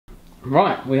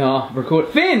Right, we are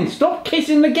recording. Finn, stop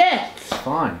kissing the guests!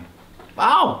 Fine.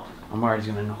 Ow! I'm worried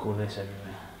he's going to knock all this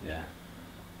everywhere. Yeah.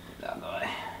 That way.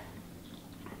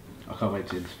 I can't wait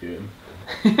to interview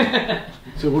him.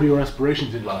 So what are your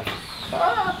aspirations in life?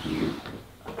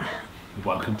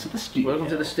 Welcome to the studio. Welcome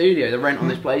to the studio. The rent on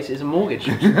this place is a mortgage.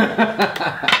 Come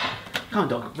on,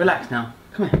 dog. Relax now.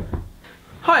 Come here.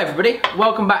 Hi, everybody.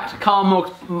 Welcome back to Carmugz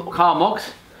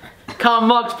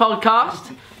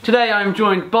podcast. Today I'm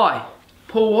joined by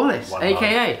Paul Wallace,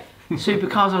 aka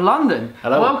Supercars of London.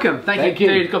 Hello. Welcome. Thank you.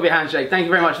 Dude, it's got to be a handshake. Thank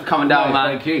you very much for coming down,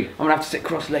 man. Thank you. I'm going to have to sit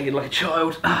cross-legged like a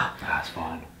child. That's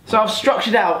fine. So I've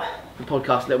structured out the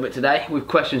podcast a little bit today with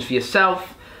questions for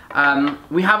yourself.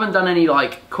 We haven't done any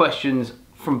questions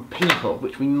from people,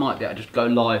 which we might be able to just go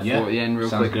live for at the end real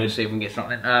quick and see if we can get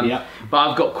something. But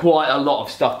I've got quite a lot of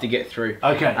stuff to get through.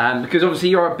 Okay. Because obviously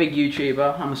you're a big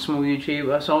YouTuber, I'm a small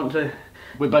YouTuber, so I want to...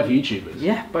 We're both YouTubers.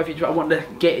 Yeah, both YouTubers. I want to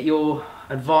get your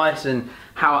advice and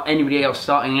how anybody else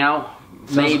starting out,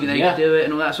 maybe they could do it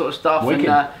and all that sort of stuff. Wicked.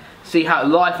 And see how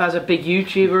life as a big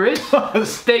YouTuber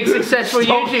is. Big successful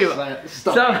YouTuber.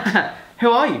 So,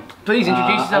 who are you? Please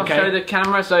introduce yourself, show the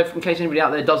camera, so in case anybody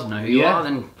out there doesn't know who you are,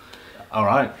 then...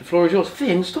 Alright. The floor is yours.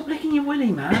 Finn, stop licking your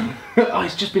willy, man. Oh,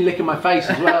 he's just been licking my face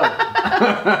as well.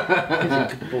 He's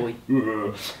a good boy.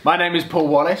 My name is Paul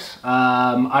Wallace.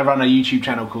 I run a YouTube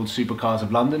channel called Supercars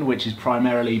of London, which is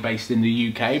primarily based in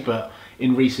the UK, but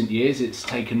in recent years it's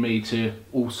taken me to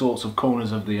all sorts of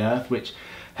corners of the earth, which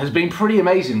has been pretty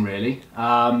amazing, really.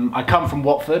 I come from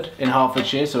Watford in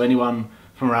Hertfordshire, so anyone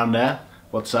from around there,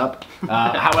 what's up?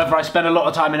 However, I spend a lot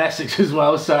of time in Essex as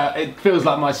well, so it feels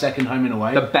like my second home in a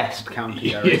way. The best county.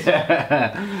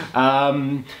 Yeah.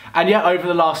 And yeah, over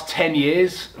the last 10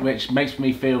 years, which makes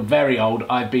me feel very old,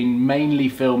 I've been mainly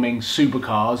filming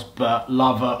supercars, but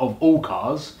lover of all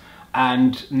cars,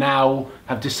 and now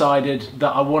have decided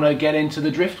that I want to get into the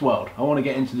drift world. I want to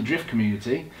get into the drift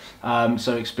community.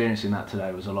 So experiencing that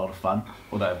today was a lot of fun,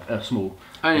 although a small...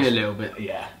 Only a little bit.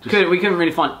 Yeah. We couldn't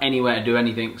really find anywhere to do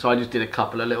anything, so I just did a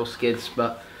couple of little skids,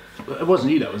 but... It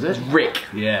wasn't you though, was it? Rick.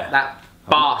 Yeah. That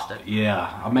bastard.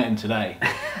 Yeah, I met him today.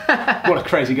 What a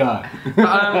crazy guy.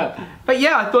 But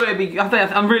yeah, I thought it'd be...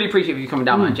 I'm really appreciative of you coming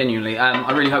down, man, genuinely.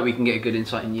 I really hope we can get a good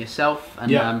insight in yourself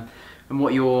and, and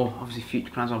what your, obviously,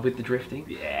 future plans are with the drifting.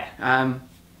 Yeah.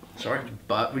 Sorry,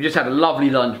 but we just had a lovely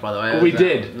lunch, by the way. We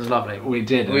did. It was lovely. We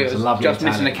did. It was a lovely just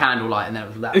Italian. missing a candlelight, and then it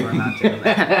was that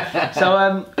romantic. So,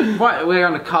 right, we're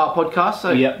on a car podcast.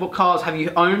 So, what cars have you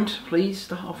owned? Please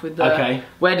start off with.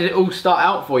 Where did it all start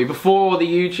out for you before the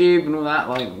YouTube and all that?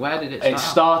 Like, where did it start? It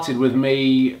started with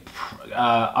me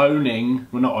owning.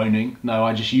 Well, not owning. No,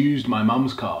 I just used my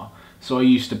mum's car. So I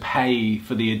used to pay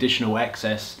for the additional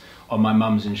excess on my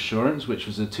mum's insurance, which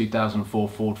was a 2004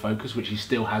 Ford Focus, which he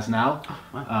still has now. Oh,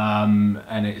 wow.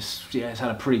 And it's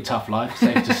had a pretty tough life,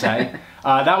 safe to say.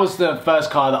 That was the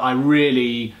first car that I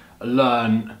really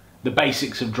learned the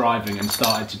basics of driving and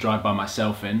started to drive by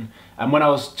myself in. And when I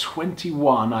was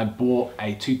 21, I bought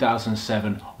a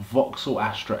 2007 Vauxhall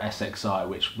Astra SXI,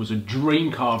 which was a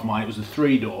dream car of mine. It was a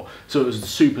 3-door, so it was a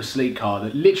super sleek car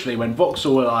that literally, when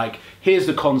Vauxhall were like, here's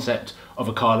the concept of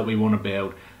a car that we want to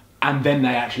build, and then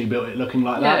they actually built it looking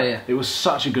like that. Yeah. It was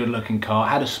such a good looking car. It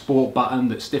had a sport button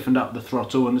that stiffened up the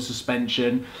throttle and the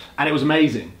suspension, and it was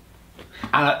amazing.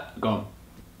 And go on.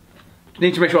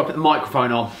 Need to make sure I put the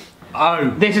microphone on. Oh.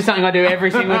 This is something I do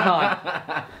every single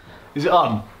time. Is it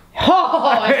on?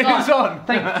 Oh, it's on.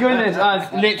 Thank goodness.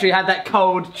 I've literally had that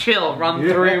cold chill run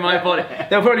through my body.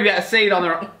 There'll probably be a seed on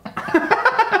the...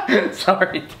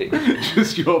 Sorry, dude.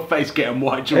 Just your face getting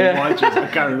whiter and whiter as I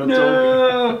carried on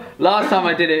talking. Last time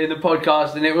I did it in the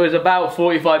podcast, and it was about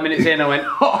 45 minutes in, I went,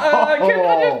 can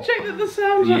I just check that the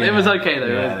sound's on? It was okay though.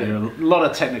 Yeah, there were a lot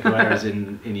of technical errors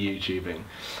in YouTubing.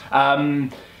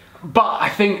 But I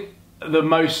think the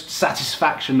most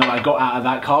satisfaction that I got out of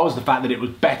that car was the fact that it was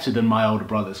better than my older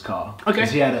brother's car. Okay.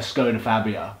 Because he had a Skoda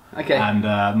Fabia. Okay. And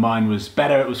mine was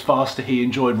better, it was faster, he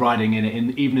enjoyed riding in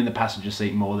it, even in the passenger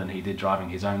seat, more than he did driving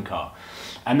his own car.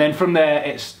 And then from there,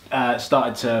 it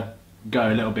started to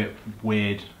go a little bit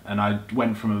weird, and I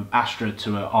went from an Astra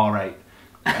to an R8.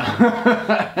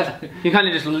 You're kind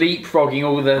of just leapfrogging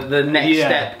all the next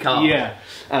step cars.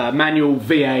 Yeah. Manual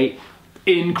V8.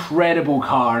 Incredible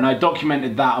car, and I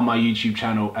documented that on my YouTube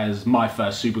channel as my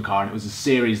first supercar, and it was a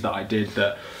series that I did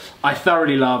that I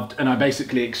thoroughly loved, and I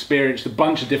basically experienced a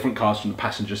bunch of different cars from the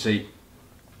passenger seat,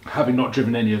 having not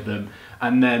driven any of them,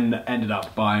 and then ended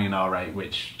up buying an R8,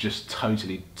 which just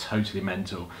totally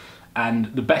mental. And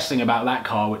the best thing about that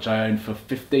car, which I owned for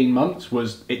 15 months,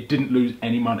 was it didn't lose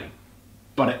any money,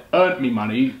 but it earned me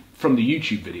money from the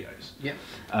YouTube videos. Yeah.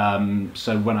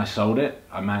 So when I sold it,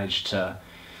 I managed to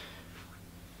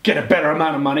get a better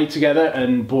amount of money together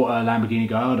and bought a Lamborghini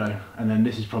Gallardo. And then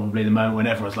this is probably the moment when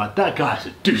everyone's like, that guy's a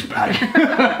douchebag.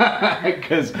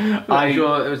 Because I'm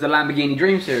sure it was the Lamborghini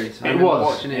Dream Series. It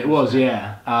was,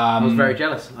 yeah. I was very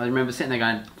jealous. I remember sitting there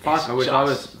going, fuck, I wish I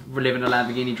was living a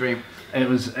Lamborghini dream. It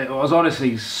was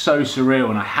honestly so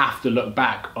surreal, and I have to look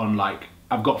back on, like,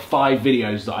 I've got 5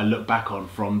 videos that I look back on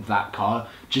from that car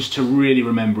just to really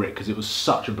remember it, because it was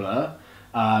such a blur.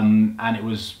 And it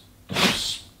was...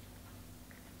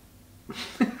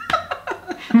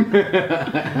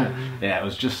 yeah, it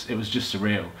was just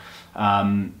surreal.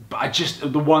 But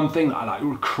the one thing that I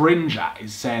like cringe at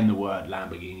is saying the word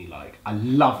Lamborghini. Like, I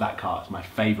love that car, it's my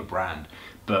favourite brand.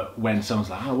 But when someone's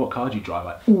like, oh, what car do you drive?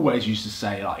 I always used to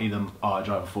say, like, either, oh, I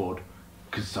drive a Ford,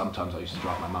 because sometimes I used to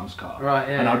drive my mum's car. Right,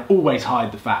 yeah. And I'd always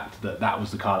hide the fact that that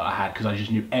was the car that I had, because I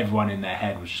just knew everyone in their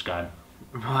head was just going,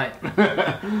 right.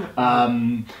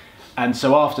 And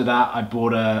so after that, I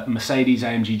bought a Mercedes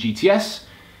AMG GTS.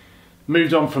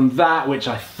 Moved on from that, which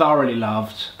I thoroughly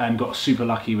loved, and got super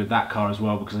lucky with that car as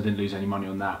well, because I didn't lose any money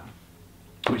on that,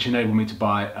 which enabled me to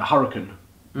buy a Huracan,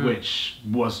 which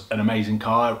was an amazing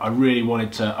car. I really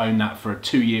wanted to own that for a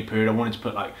 2-year period. I wanted to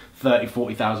put like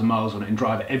 30,000-40,000 miles on it and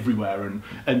drive it everywhere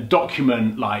and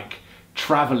document, like,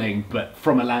 traveling, but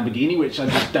from a Lamborghini, which I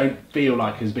just don't feel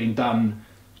like has been done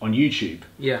on YouTube.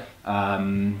 Yeah.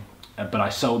 But I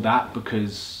sold that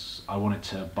because I wanted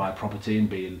to buy a property and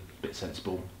be a bit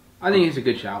sensible. I think it's a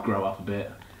good shout. Grow up a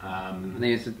bit. I think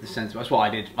it's the sensible. That's what I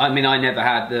did. I mean, I never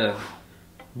had the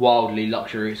wildly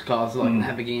luxurious cars like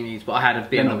Lamborghinis, but I had a BMW.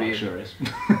 They're not luxurious.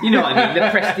 You know what I mean? The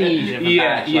prestige of a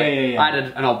badge. Yeah. I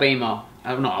had an old Beamer.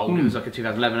 Not old, it was like a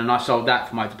 2011, and I sold that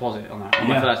for my deposit on that, on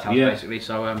my first house, basically.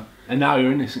 So, and now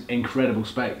you're in this incredible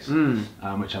space,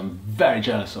 which I'm very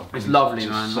jealous of. It's lovely,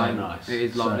 man. So nice. It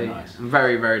is lovely. So nice. I'm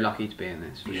very, very lucky to be in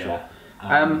this, for sure.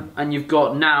 And you've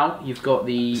got the...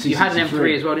 C63. You had an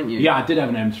M3 as well, didn't you? Yeah, I did have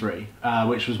an M3,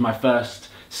 which was my first...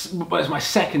 Well, it was my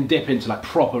second dip into, like,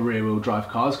 proper rear-wheel drive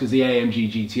cars, because the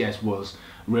AMG GTS was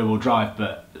rear-wheel drive,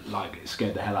 but, like, it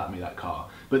scared the hell out of me, that car.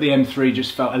 But the M3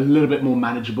 just felt a little bit more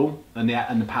manageable, and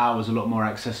the power was a lot more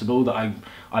accessible. That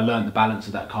I learned the balance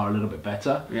of that car a little bit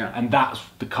better. Yeah. And that's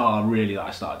the car really that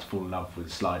I started to fall in love with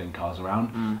sliding cars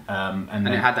around. And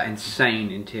it had that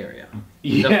insane interior.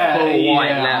 Yeah, the full white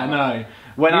leather. I know.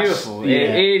 Beautiful.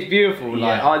 It is beautiful.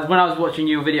 Like when I was watching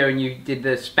your video and you did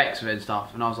the specs of it and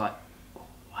stuff, and I was like, oh,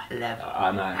 white leather.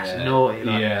 I know. That's naughty.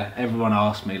 Like. Yeah. Everyone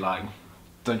asked me, like,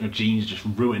 don't your jeans just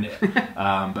ruin it?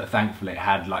 But thankfully it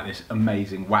had like this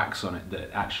amazing wax on it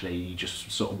that actually you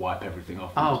just sort of wipe everything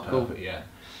off. Oh, cool. Perfect, yeah.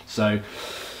 So,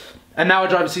 and now I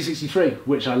drive a C63,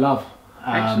 which I love.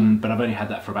 But I've only had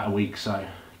that for about a week, so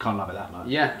can't love it that much.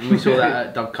 Yeah, and we saw that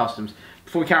at Doug Customs.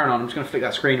 Before we carry on, I'm just going to flick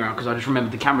that screen around because I just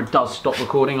remembered the camera does stop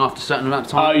recording after a certain amount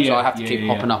of time. Oh, yeah, so I have to keep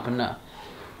popping up and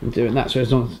doing that. So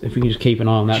as long as if we can just keep an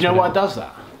eye on that. Do you know why it does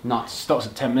that? Nuts. It stops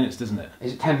at 10 minutes, doesn't it?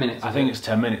 Is it 10 minutes? I think it's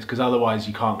 10 minutes because otherwise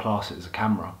you can't class it as a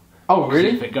camera. Oh, really?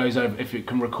 If it goes over, if it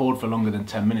can record for longer than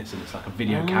 10 minutes, then it's like a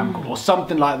video camera or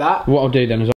something like that. What I'll do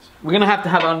then is we're going to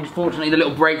have unfortunately the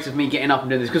little breaks of me getting up and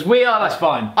doing this because we are like, that's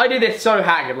fine. I do this so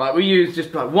haggard, like we use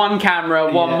just like one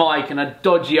camera, one mic and a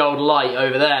dodgy old light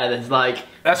over there that's like...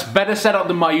 That's better set up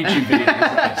than my YouTube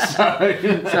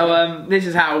videos. So this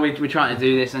is how we're trying to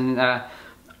do this, and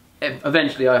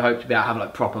eventually I hope to be able to have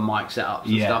like proper mic setups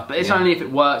and stuff, but it's only if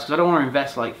it works because I don't want to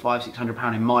invest like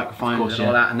 £500–600 in microphones and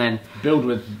all that and then... Build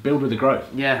with the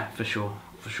growth. Yeah, for sure.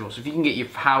 For sure. So if you can get your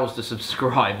pals to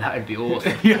subscribe, that would be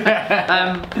awesome.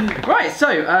 Right,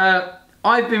 so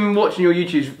I've been watching your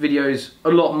YouTube videos a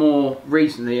lot more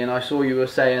recently, and I saw you were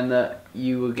saying that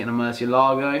you were getting a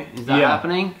Murcielago. Is that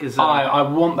happening? I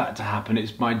want that to happen.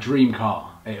 It's my dream car.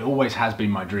 It always has been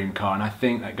my dream car, and I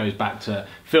think that goes back to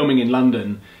filming in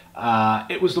London.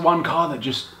 It was the one car that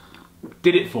just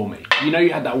did it for me. You know,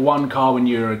 you had that one car when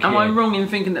you were a kid. Am I wrong in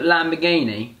thinking that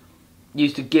Lamborghini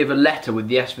used to give a letter with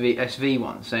the SV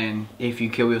one saying, if you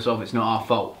kill yourself, it's not our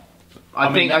fault?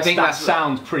 I think that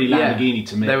sounds pretty Lamborghini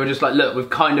to me. They were just like, look, we've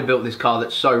kind of built this car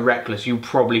that's so reckless, you'll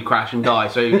probably crash and die.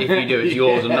 So if you do, it's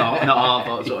yours and not our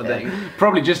fault, sort of thing.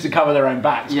 Probably just to cover their own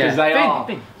backs, because they are.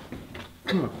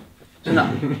 Come on, it's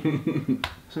enough.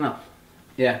 It's enough.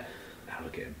 Yeah. Now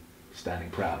look at him, standing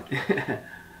proud.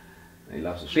 He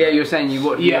loves the show. Yeah, you were saying you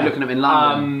were looking at them in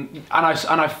London.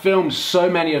 And I filmed so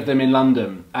many of them in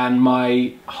London, and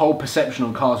my whole perception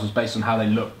on cars was based on how they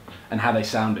looked and how they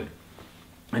sounded.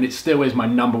 And it still is my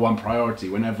 #1 priority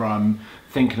whenever I'm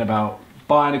thinking about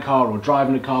buying a car or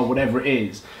driving a car, whatever it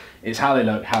is. It's how they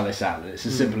look, how they sound. It's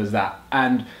as simple as that.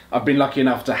 And I've been lucky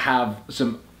enough to have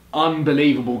some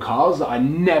unbelievable cars that I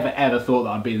never ever thought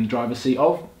that I'd be in the driver's seat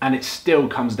of, and it still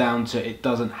comes down to it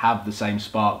doesn't have the same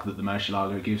spark that the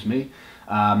Murcielago gives me.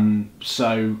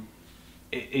 So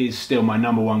it is still my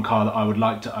 #1 car that I would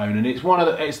like to own, and it's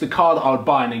the car that I would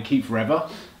buy and then keep forever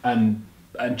and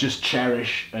just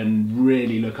cherish and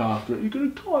really look after it. You're gonna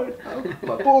tie it now.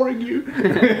 Am I boring you?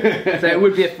 So it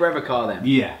would be a forever car then?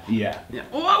 Yeah.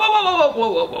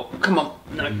 Whoa, whoa. Come on.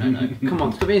 No. Come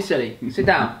on, stop being silly. Sit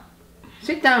down.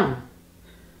 Sit down.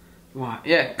 Right,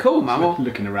 yeah, cool, man. Well,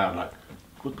 looking around like,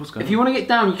 what's going on? If you want to get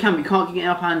down, you can, but you can't get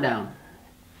up and down.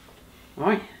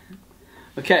 Alright?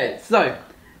 Okay, so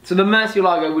the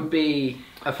Murcielago would be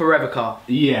a forever car.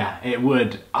 Yeah, it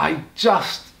would. I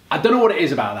don't know what it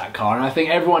is about that car, and I think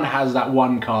everyone has that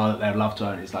one car that they'd love to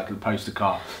own. It's like a poster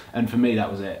car, and for me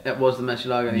that was it. That was the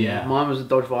Murcielago. Yeah. Mine was a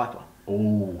Dodge Viper.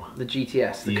 Oh. The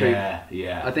GTS, the coupe.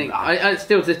 Yeah. I think I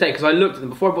still to this day, because I looked at them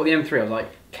before I bought the M3. I was like,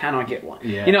 can I get one?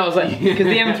 Yeah. You know, I was like, because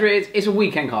the M3 it's a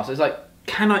weekend car, so it's like,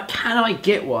 can I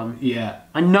get one? Yeah.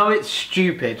 I know it's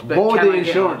stupid, but what would the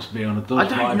insurance be on a Dodge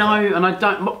Viper? I don't know, and I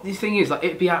don't. The thing is, like,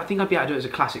 I think I'd be able to do it as a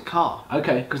classic car.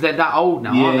 Okay. Because they're that old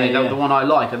now, aren't they? The one I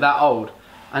like are that old.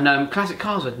 And classic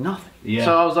cars are nothing. Yeah.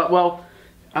 So I was like, well,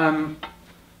 oh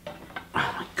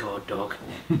my god, dog.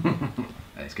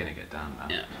 It's gonna get down now.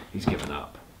 Yeah. He's given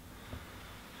up.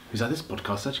 He's like, this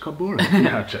podcast's actually quite boring.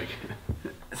 No, I'm joking.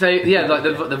 So yeah, like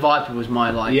the Viper was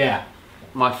my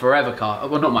my forever car.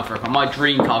 Well, not my forever car, my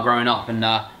dream car growing up, and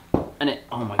it.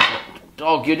 Oh my god,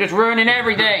 dog, you're just ruining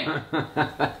everything.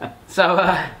 So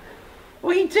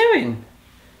what are you doing?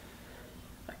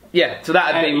 Yeah, so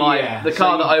that would be the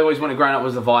car that I always wanted growing up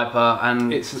was the Viper,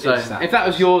 and if that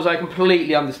was yours, I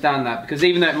completely understand that, because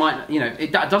even though it might, you know,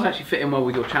 it does actually fit in well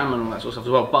with your channel and all that sort of stuff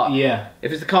as well. But if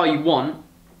it's the car you want,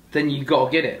 then you got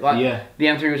to get it. Like the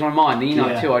M3 was on mine, the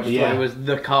E92, I just thought it was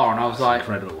the car, and I was like,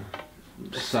 incredible,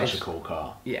 such a cool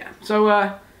car. Yeah. So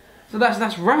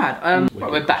that's rad.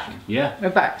 Right, we're back. Yeah, we're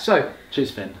back. So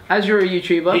cheers, Finn. As you're a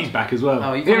YouTuber, he's back as well.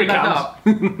 Oh, you coming back up?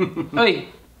 Oi,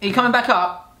 are you coming back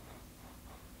up?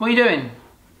 What are you doing?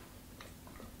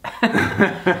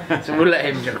 So we'll let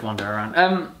him just wander around.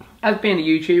 As being a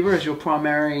YouTuber, as your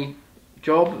primary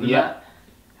job,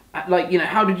 like, you know,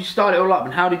 how did you start it all up,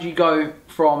 and how did you go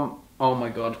from? Oh my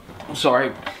god, I'm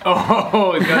sorry.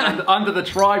 Oh, under the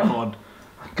tripod.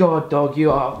 God, dog, you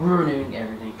are ruining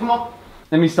everything. Come on.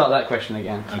 Let me start that question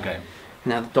again. Okay.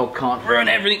 Now the dog can't ruin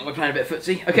everything. We're playing a bit of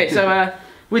footsie. Okay, so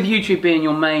with YouTube being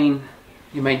your main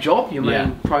job, your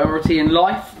main priority in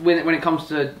life when it comes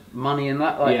to money and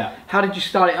that, like, how did you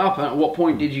start it up, and at what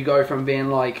point did you go from being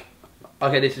like,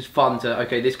 okay, this is fun, to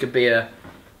okay, this could be a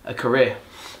career?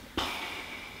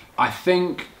 I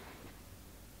think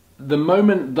the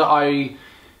moment that I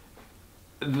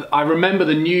remember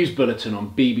the news bulletin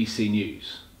on BBC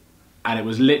News, and it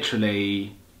was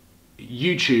literally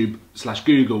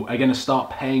YouTube/Google are going to start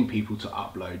paying people to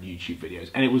upload YouTube videos,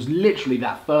 and it was literally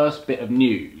that first bit of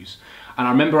news. And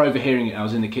I remember overhearing it. I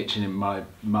was in the kitchen in my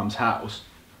mum's house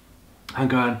and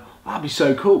going, that'd be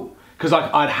so cool. Because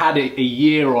I'd had it a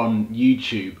year on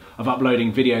YouTube of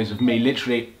uploading videos of me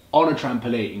literally on a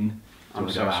trampoline. I'm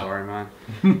so sorry, man.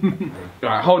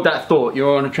 Alright, hold that thought.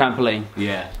 You're on a trampoline.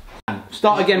 Yeah.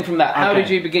 Start again from that. How did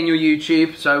you begin your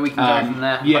YouTube, so we can go from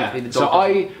there? Yeah, so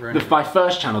my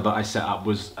first channel that I set up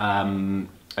was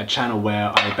a channel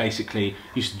where I basically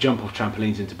used to jump off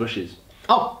trampolines into bushes.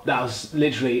 Oh, that was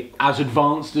literally as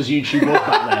advanced as YouTube was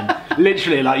back then.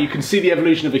 Literally, like, you can see the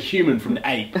evolution of a human from the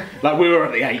ape. Like, we were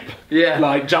at the ape. Yeah.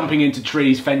 Like, jumping into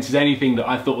trees, fences, anything that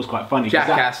I thought was quite funny.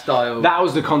 Jackass style. That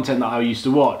was the content that I used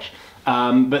to watch.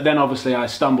 But then obviously I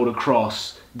stumbled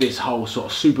across this whole sort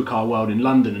of supercar world in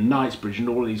London and Knightsbridge and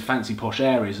all of these fancy posh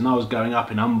areas, and I was going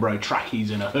up in Umbro trackies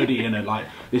and a hoodie and like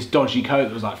this dodgy coat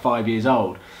that was like 5 years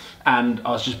old, and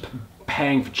I was just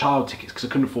paying for child tickets because I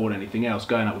couldn't afford anything else,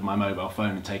 going up with my mobile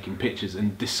phone and taking pictures,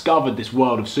 and discovered this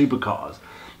world of supercars.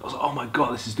 I was like, oh my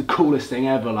god, this is the coolest thing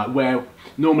ever. Like, where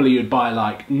normally you'd buy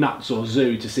like Nuts or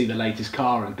Zoo to see the latest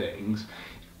car and things,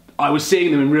 I was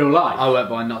seeing them in real life. I won't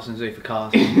buy Nuts and Zoo for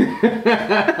cars. But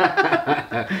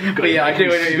yeah, I do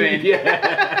know what you mean.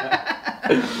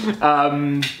 Yeah.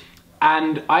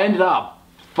 And I ended up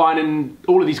finding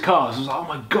all of these cars. I was like, oh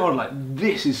my god, like,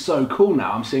 this is so cool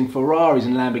now. I'm seeing Ferraris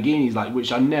and Lamborghinis, like,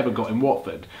 which I never got in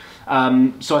Watford.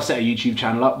 So I set a YouTube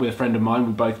channel up with a friend of mine.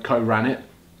 We both co-ran it.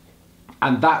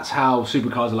 And that's how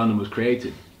Supercars of London was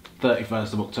created.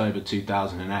 31st of October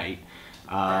 2008.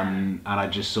 And I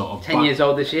just sort of 10 years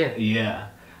old this year. Yeah,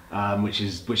 which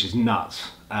is nuts.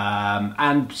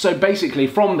 And so basically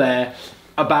from there,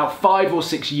 about 5 or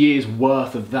 6 years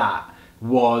worth of that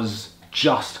was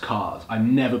just cars. I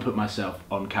never put myself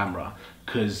on camera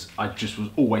because I just was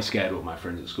always scared of what my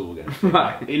friends at school were going to think.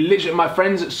 Right. It literally, my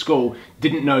friends at school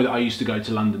didn't know that I used to go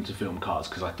to London to film cars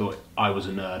because I thought I was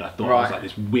a nerd. I thought I was like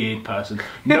this weird person.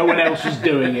 No one else was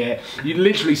doing it. You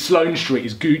literally, Sloane Street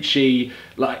is Gucci,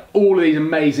 like all of these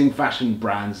amazing fashion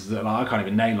brands that like, I can't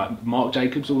even name, like Marc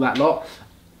Jacobs, all that lot.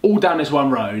 All down this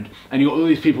one road, and you got all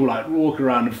these people like walking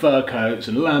around in fur coats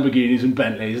and Lamborghinis and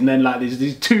Bentleys, and then like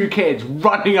these two kids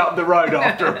running up the road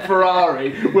after a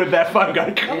Ferrari with their phone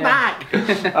going, come back!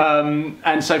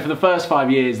 And so for the first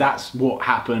 5 years, that's what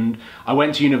happened. I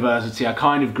went to university, I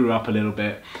kind of grew up a little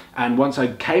bit, and once I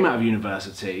came out of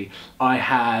university, I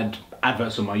had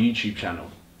adverts on my YouTube channel,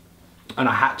 and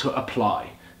I had to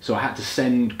apply. So I had to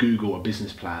send Google a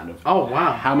business plan of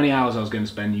how many hours I was going to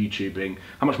spend YouTubing,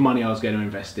 how much money I was going to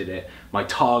invest in it, my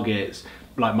targets,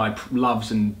 like my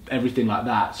loves and everything like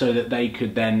that, so that they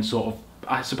could then sort of,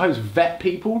 I suppose, vet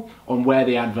people on where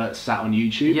the adverts sat on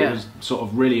YouTube. It was sort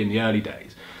of really in the early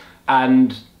days.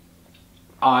 And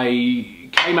I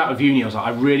came out of uni, I was like,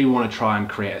 I really want to try and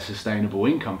create a sustainable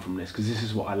income from this because this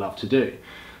is what I love to do.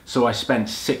 So I spent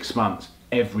 6 months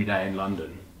every day in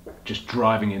London, just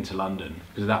driving into London,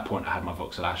 because at that point I had my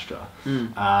Vauxhall Astra,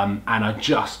 and I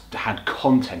just had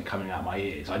content coming out of my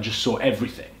ears. I just saw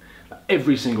everything.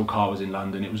 Every single car was in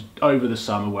London. It was over the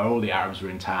summer where all the Arabs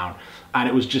were in town, and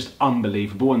it was just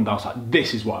unbelievable. And I was like,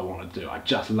 this is what I want to do. I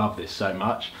just love this so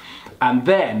much. And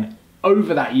then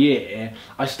over that year,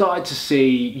 I started to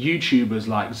see YouTubers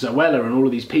like Zoella and all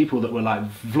of these people that were like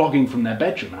vlogging from their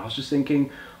bedroom, and I was just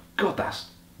thinking, God, that's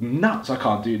nuts. I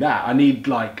can't do that. I need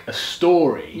like a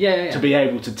story to be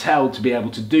able to tell, to be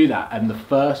able to do that. And the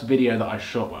first video that I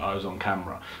shot when I was on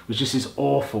camera was just this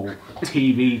awful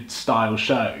TV style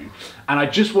show, and I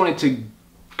just wanted to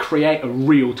create a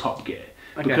real Top Gear.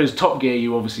 Because Top Gear,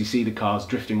 you obviously see the cars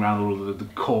drifting around all of the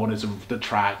corners of the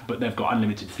track, but they've got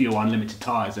unlimited fuel, unlimited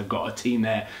tyres, they've got a team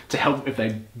there to help if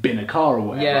they bin a car or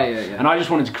whatever. And I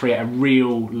just wanted to create a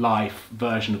real life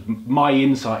version of my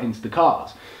insight into the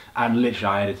cars. And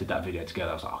literally I edited that video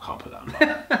together. I was like, I can't put that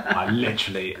online. I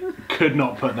literally could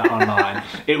not put that online.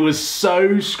 It was so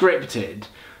scripted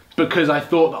because I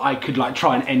thought that I could like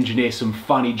try and engineer some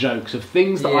funny jokes of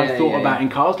things that I thought about in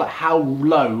cars, like how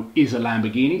low is a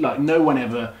Lamborghini? Like no one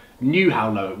ever knew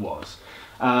how low it was.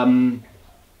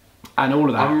 And all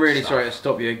of that. I'm really sorry to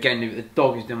stop you again, but the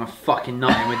dog is doing my fucking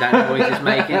nutting with that noise it's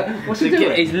making. What's he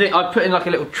doing? I put in like a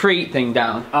little treat thing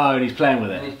down. Oh, and he's playing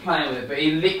with it. And he's playing with it, but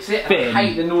he licks it, and I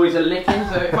hate the noise of licking,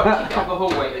 so if I kick it up the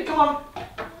hallway, come on,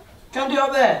 come do it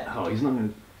up there. Oh, he's not going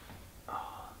to...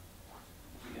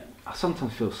 I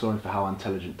sometimes feel sorry for how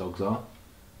intelligent dogs are.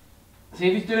 See,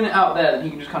 if he's doing it out there, then he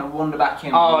can just kind of wander back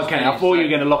in. Oh, okay, I thought you were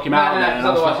going to lock him out there.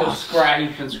 Otherwise he'll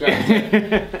scrape and scrape.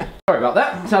 Sorry about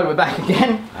that. So we're back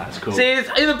again. That's cool. See,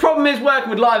 the problem is working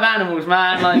with live animals,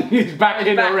 man. Like, he's back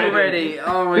already.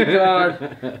 Oh my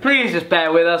god. Please just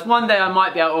bear with us. One day I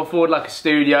might be able to afford like a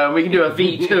studio and we can do a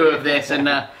V2 of this and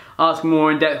ask more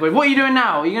in depth with. What are you doing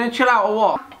now? Are you going to chill out or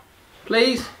what?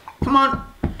 Please? Come on.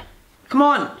 Come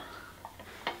on.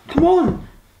 Come on.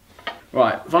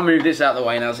 Right, if I move this out of the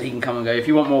way now so he can come and go. If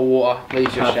you want more water,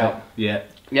 please just shout. Yeah.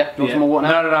 Yeah? You want some more water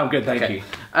now? No, I'm good, thank you.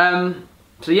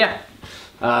 So yeah.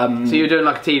 So you were doing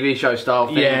like a TV show style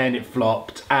thing? Yeah, and it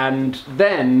flopped. And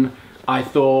then I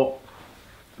thought,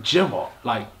 do you know what?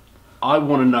 Like, I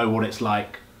want to know what it's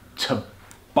like to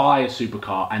buy a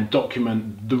supercar and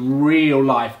document the real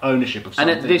life ownership of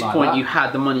something. And at this like point that. You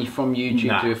had the money from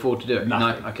YouTube to afford to do it?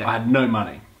 Nothing. No? Okay. I had no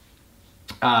money.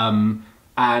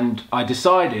 And I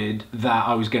decided that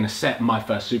I was going to set my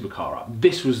first supercar up.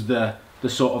 This was the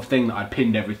sort of thing that I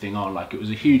pinned everything on. Like, it was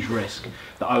a huge risk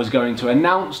that I was going to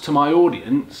announce to my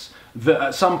audience that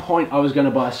at some point I was going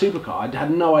to buy a supercar. I had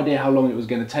no idea how long it was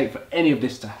going to take for any of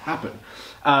this to happen.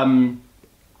 And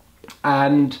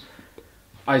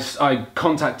I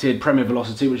contacted Premier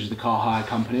Velocity, which is the car hire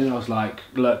company, and I was like,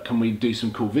 look, can we do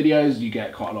some cool videos? You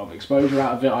get quite a lot of exposure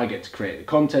out of it. I get to create the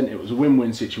content. It was a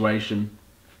win-win situation.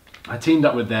 I teamed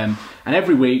up with them, and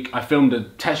every week I filmed a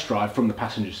test drive from the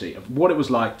passenger seat of what it was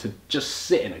like to just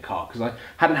sit in a car, because I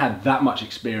hadn't had that much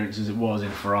experience as it was in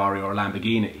a Ferrari or a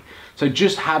Lamborghini. So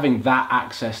just having that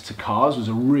access to cars was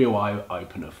a real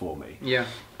eye-opener for me. Yeah.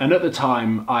 And at the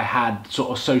time I had sort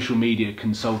of social media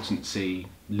consultancy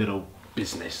little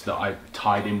business that I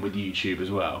tied in with YouTube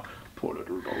as well. Poor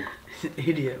little dog. He's an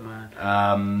idiot,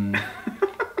 man.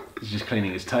 He's just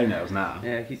cleaning his toenails now.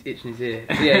 Yeah, he's itching his ear.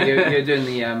 So yeah, you're doing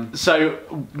the... So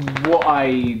what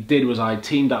I did was I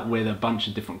teamed up with a bunch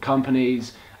of different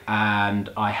companies, and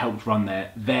I helped run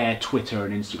their Twitter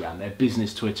and Instagram, their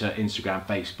business Twitter, Instagram,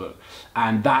 Facebook,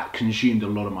 and that consumed a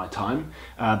lot of my time.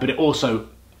 But it also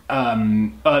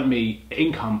earned me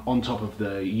income on top of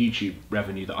the YouTube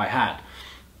revenue that I had.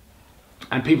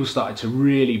 And people started to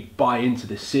really buy into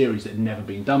this series that had never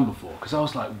been done before. Because I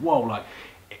was like, whoa, like,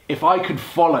 if I could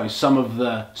follow some of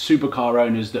the supercar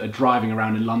owners that are driving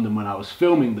around in London when I was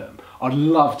filming them, I'd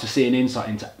love to see an insight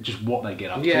into just what they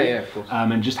get up to. Yeah, of course.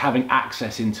 And just having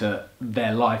access into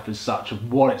their life as such,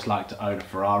 of what it's like to own a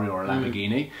Ferrari or a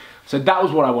Lamborghini. So that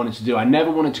was what I wanted to do. I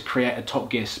never wanted to create a Top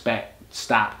Gear spec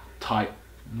stat type,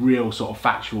 real sort of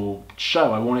factual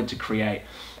show. I wanted to create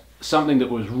something that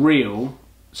was real,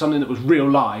 something that was real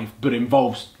life, but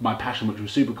involves my passion, which was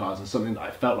supercars, and something that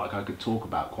I felt like I could talk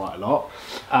about quite a lot.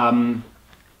 And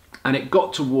it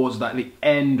got towards like the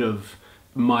end of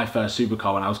my first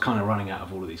supercar when I was kind of running out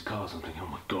of all of these cars. I'm thinking, oh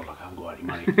my God, like I haven't got any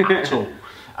money at all.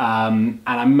 And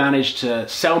I managed to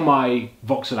sell my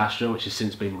Vauxhall Astra, which has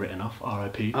since been written off,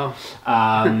 RIP. Oh.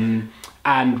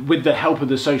 And with the help of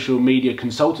the social media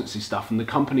consultancy stuff and the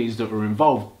companies that were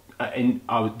involved,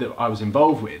 that I was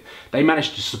involved with, they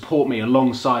managed to support me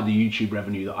alongside the YouTube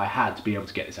revenue that I had to be able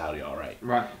to get this Audi R8,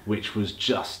 right? Which was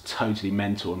just totally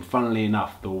mental. And funnily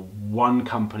enough, the one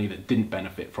company that didn't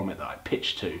benefit from it that I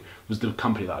pitched to was the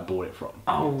company that I bought it from.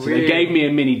 Oh, so really? They gave me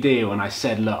a mini deal, and I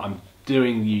said, look, I'm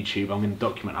doing YouTube, I'm going to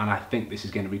document, and I think this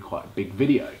is going to be quite a big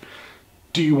video.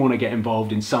 Do you want to get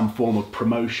involved in some form of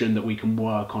promotion that we can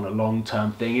work on a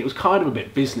long-term thing? It was kind of a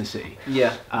bit businessy.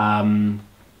 Yeah.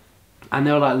 And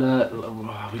they were like,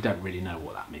 look, we don't really know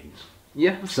what that means.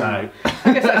 Yeah. So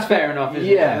I guess that's fair enough, isn't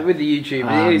it? With the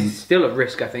YouTube, it is still at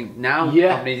risk, I think, now.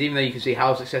 Companies, even though you can see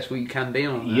how successful you can be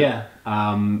on it. Yeah.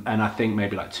 And I think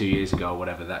maybe like 2 years ago or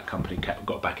whatever, that company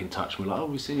got back in touch and were like, oh,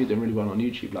 we've seen you doing really well on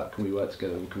YouTube. Like, can we work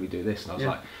together? And can we do this? And I was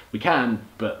like, we can,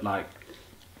 but like,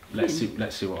 let's see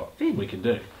what we can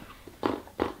do.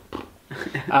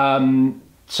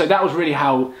 So that was really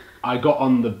how I got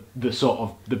on the sort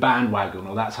of the bandwagon,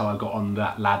 or that's how I got on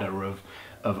that ladder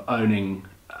of owning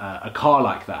a car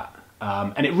like that.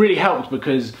 And it really helped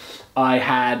because I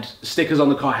had stickers on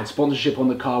the car, I had sponsorship on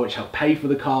the car, which helped pay for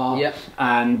the car. Yep.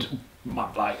 And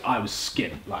like I was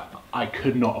skint, like I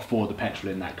could not afford the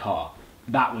petrol in that car.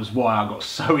 That was why I got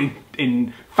so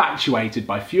infatuated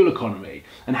by fuel economy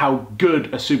and how good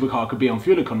a supercar could be on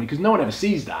fuel economy, because no one ever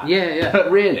sees that. Yeah.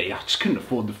 But really, I just couldn't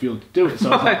afford the fuel to do it.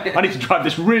 So I was like, I need to drive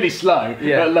this really slow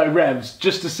at low revs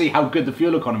just to see how good the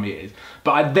fuel economy is.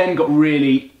 But I then got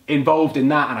really involved in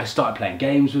that, and I started playing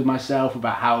games with myself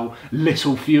about how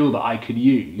little fuel that I could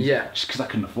use. Just because I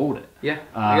couldn't afford it. Yeah,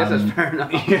 I guess that's fair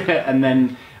enough. And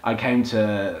then I came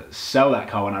to sell that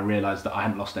car when I realised that I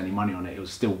hadn't lost any money on it. It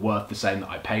was still worth the same that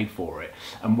I paid for it.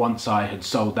 And once I had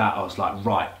sold that, I was like,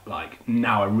 right, like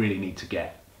now I really need to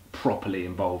get properly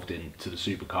involved into the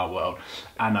supercar world.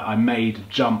 And I made a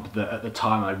jump that at the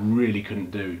time I really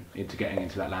couldn't do into getting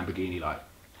into that Lamborghini. Like,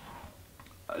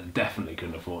 I definitely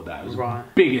couldn't afford that. It was the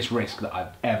biggest risk that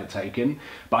I've ever taken.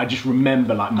 But I just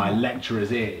remember like my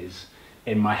lecturer's ears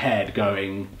in my head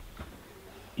going,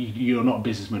 you're not a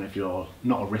businessman if you're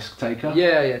not a risk taker.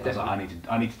 Yeah, definitely. I was like,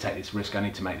 I need to take this risk, I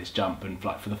need to make this jump. And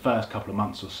like for the first couple of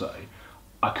months or so,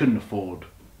 I couldn't afford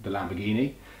the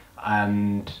Lamborghini.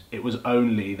 And it was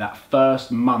only that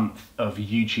first month of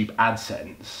YouTube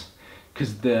AdSense,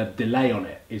 because the delay on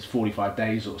it is 45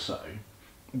 days or so,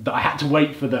 that I had to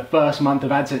wait for the first month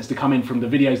of AdSense to come in from the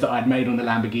videos that I'd made on the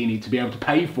Lamborghini to be able to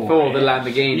pay for it. For the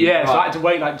Lamborghini. Yeah, so I had to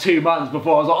wait like 2 months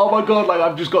before I was like, oh my God, like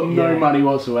I've just got no money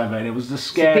whatsoever. And it was the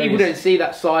scariest. So people don't see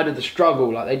that side of the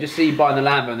struggle, like they just see you buying the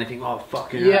Lambo and they think, oh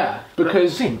fucking hell.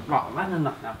 Because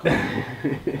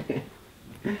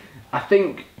I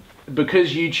think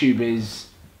because YouTube is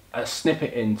a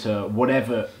snippet into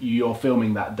whatever you're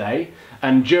filming that day,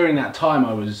 and during that time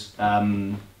I was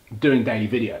doing daily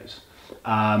videos.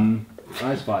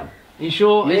 That's fine. You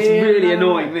sure? It's really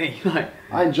annoying me. Like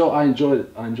I enjoy having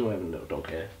a little dog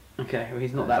here. Okay, well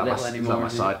he's not that little anymore.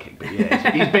 He's like my sidekick, but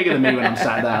yeah, he's bigger than me when I'm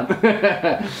sat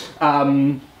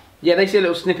down. Yeah, they see a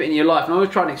little snippet in your life, and I always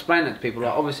try and explain that to people.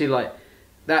 Like obviously, like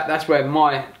that's where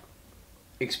my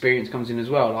experience comes in as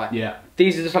well. Like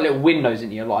these are just like little windows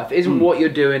into your life. It isn't what you're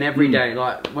doing every day.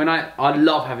 Like when I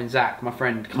love having Zach, my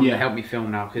friend, come to help me film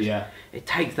now, because it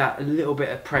takes that a little bit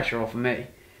of pressure off of me.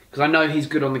 Because I know he's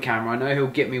good on the camera, I know he'll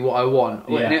get me what I want,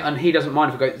 and he doesn't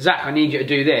mind if I go, Zach, I need you to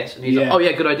do this, and he's like, oh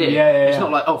yeah, good idea. It's not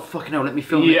like, oh fucking hell, let me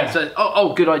film it. So,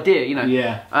 oh, good idea, you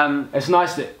know. It's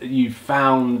nice that you've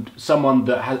found someone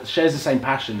that shares the same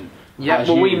passion. Yeah,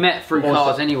 well, we met through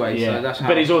cars anyway, so that's how.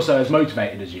 But he's also as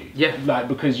motivated as you. Yeah. Like,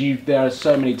 because there are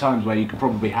so many times where you could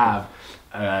probably have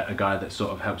a guy that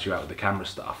sort of helps you out with the camera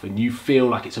stuff, and you feel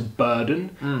like it's a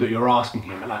burden that you're asking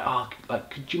him, and like, oh, like,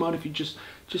 could you mind if you just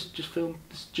film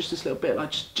just this little bit, like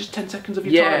just 10 seconds of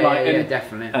your time, like, yeah,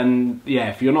 definitely. And yeah,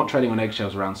 if you're not treading on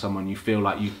eggshells around someone, you feel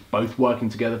like you're both working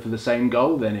together for the same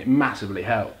goal, then it massively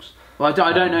helps. Well,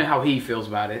 I don't know how he feels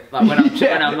about it. Like when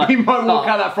I'm like, he might walk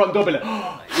out that front door and be like,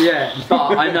 oh. Yeah,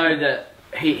 but I know that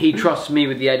he trusts me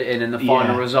with the editing and the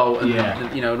final result, and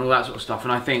you know, and all that sort of stuff.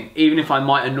 And I think even if I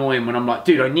might annoy him when I'm like,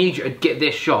 dude, I need you to get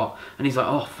this shot, and he's like,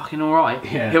 oh, fucking all right,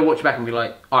 he'll watch back and be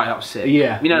like, all right, that was sick.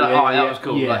 Yeah, you know, like, all right, that was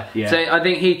cool. Yeah, like, so I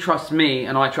think he trusts me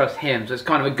and I trust him, so it's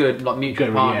kind of a good like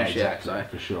mutual partnership. Yeah, exactly, so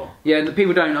for sure. Yeah, and the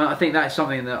people don't. I think that's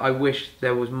something that I wish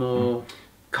there was more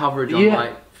coverage on.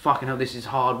 Like, fucking hell, this is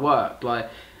hard work. Like,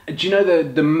 do you know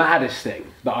the maddest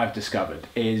thing that I've discovered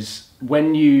is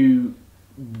when you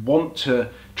want to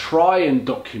try and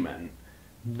document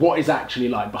what is actually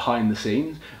like behind the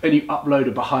scenes, and you upload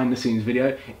a behind the scenes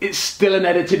video, it's still an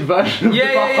edited version of the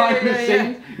behind the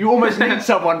scenes. You almost need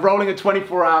someone rolling a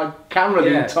 24-hour camera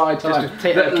the entire time. Just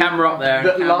take the camera up there.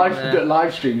 That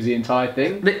live streams the entire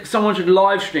thing. Someone should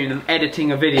live stream them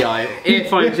editing a video,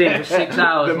 earphones in for 6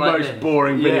 hours. The most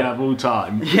boring video of all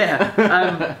time.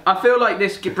 Yeah. I feel like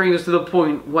this brings us to the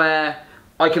point where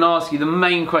I can ask you the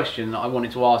main question that I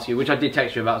wanted to ask you, which I did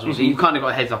text you about as well, so you kind of got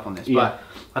a heads up on this, but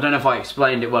I don't know if I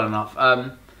explained it well enough.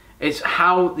 It's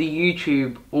how the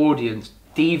YouTube audience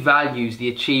devalues the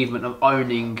achievement of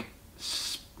owning,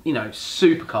 you know,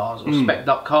 supercars or spec'd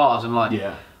up cars, and like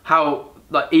how,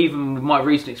 like, even with my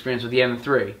recent experience with the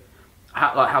M3,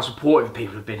 how supportive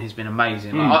people have been has been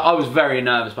amazing. Like, I was very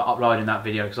nervous about uploading that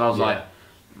video because I was like,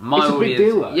 it's a big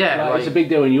deal though. Yeah, like, it's a big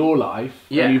deal in your life.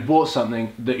 And you've bought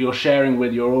something that you're sharing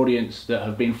with your audience that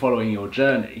have been following your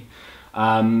journey,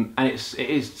 and it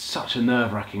is such a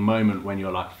nerve-wracking moment when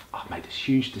you're like, I've made this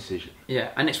huge decision.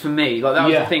 Yeah, and it's for me. Like, that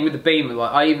was the thing with the Beamer.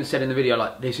 Like, I even said in the video,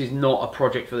 like, this is not a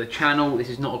project for the channel. This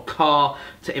is not a car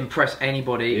to impress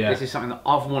anybody. This is something that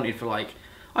I've wanted for, like,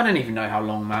 I don't even know how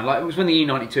long, man. Like, it was when the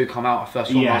E92 came out, I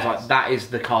first saw it, I was like, that is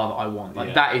the car that I want.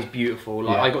 Like, that is beautiful.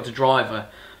 Like, I got to drive a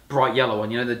bright yellow one,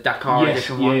 you know, the Dakar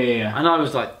edition one. And I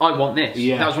was like, I want this.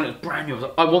 That was when it was brand new. I was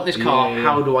like, I want this car.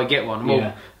 How do I get one?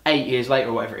 Well, 8 years later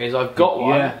or whatever it is, I've got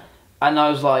one. And I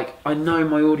was like, I know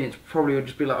my audience probably would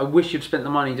just be like, I wish you'd spent the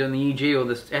money doing the EG or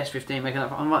the S15 making that.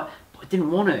 I'm like, but I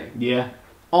didn't want to.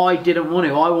 I didn't want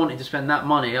to. I wanted to spend that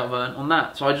money on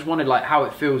that. So I just wanted, like, how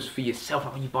it feels for yourself,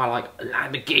 like when you buy like a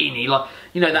Lamborghini, like,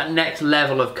 you know, that next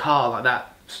level of car, like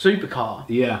that supercar.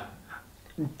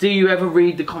 Do you ever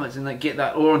read the comments and like get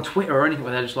that, or on Twitter or anything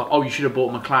where they're just like, oh, you should have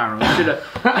bought a McLaren, or you should have,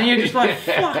 and you're just like,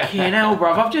 fucking hell,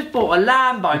 bruv, I've just bought a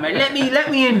Lambo, mate. Let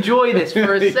me enjoy this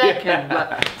for a second.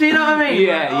 Like, do you know what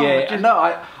I mean?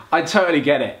 No, I totally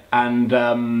get it, and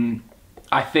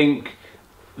I think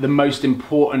the most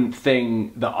important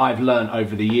thing that I've learned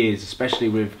over the years, especially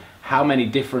with how many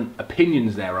different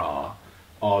opinions there are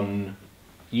on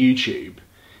YouTube,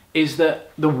 is that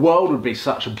the world would be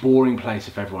such a boring place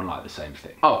if everyone liked the same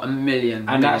thing. Oh, a million.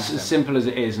 And that's as simple as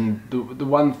it is. And the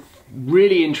one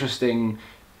really interesting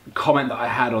comment that I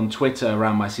had on Twitter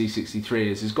around my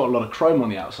C63 is it's got a lot of chrome on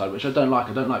the outside, which I don't like.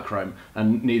 I don't like chrome,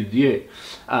 and neither do you.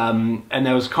 And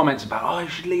there was comments about, oh, you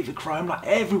should leave the chrome. Like,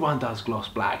 everyone does gloss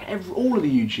black. All of the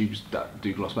YouTubers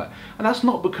do gloss black. And that's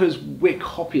not because we're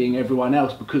copying everyone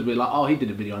else, because we're like, oh, he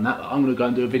did a video on that, I'm going to go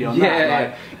and do a video on that.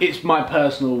 Like, it's my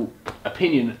personal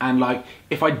opinion, and like,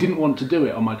 if I didn't want to do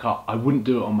it on my car, I wouldn't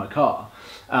do it on my car.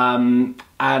 And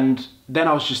then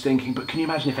I was just thinking, but can you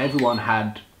imagine if everyone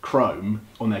had chrome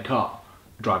on their car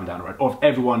driving down the road, or if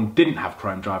everyone didn't have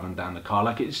chrome driving down the car?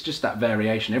 Like, it's just that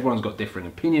variation. Everyone's got different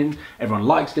opinions, everyone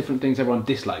likes different things, everyone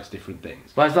dislikes different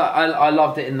things. But it's like, I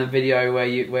loved it in the video where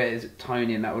is it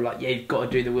Tony and that were like, yeah, you've got to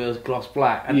do the wheels gloss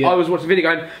black, and I was watching the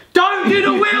video going, don't do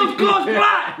the wheels gloss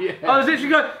black. I was literally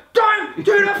going, don't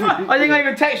do that. I think I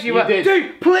even texted you,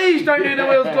 dude, please don't do the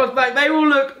wheels gloss black. They all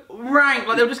look rank,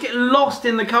 like they'll just get lost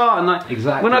in the car. And like,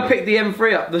 when I picked the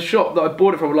M3 up, the shop that I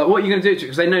bought it from were like, what are you going to do to it?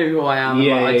 Because they know who I am, and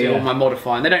like, I do all my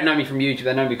modifying. They don't know me from YouTube,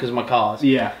 they know me because of my cars.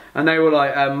 And they were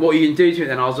like, what are you going to do to it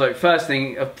then? I was like, first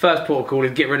port of call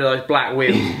is get rid of those black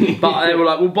wheels. But they were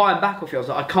like, we'll buy them back off you. I was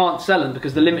like, I can't sell them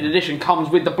because the limited edition comes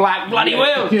with the black bloody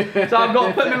wheels. So I've got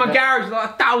to put them in my garage,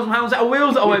 like £1,000 out of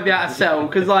wheels that I won't be able to sell.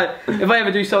 Because like, if I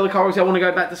ever do sell the car, obviously I want to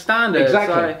go back to standard.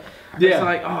 So it's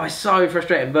like, oh, it's so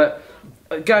frustrating. But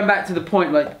going back to the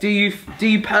point, like, do you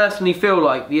personally feel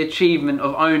like the achievement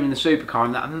of owning the supercar,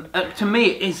 and that, to me,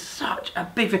 it is such a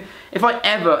big thing. If I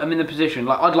ever am in the position,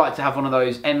 like, I'd like to have one of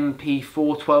those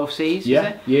MP412Cs.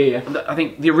 I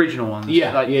think the original ones.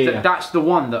 That's the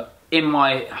one that in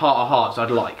my heart of hearts,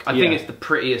 I'd like. I think it's the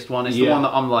prettiest one. It's the one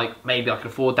that I'm like, maybe I could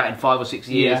afford that in 5 or 6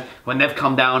 years when they've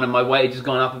come down and my wage has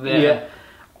gone up a bit.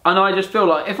 And I just feel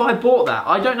like if I bought that,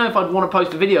 I don't know if I'd want to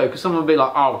post a video because someone would be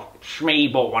like, oh,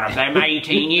 Shmee bought one of them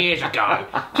 18 years ago.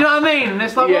 Do you know what I mean? And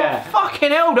it's like, well,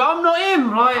 fucking hell, I'm not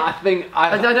him. Like,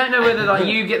 I don't know whether like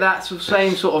you get that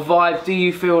same sort of vibe. Do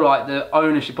you feel like the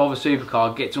ownership of a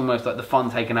supercar gets almost like the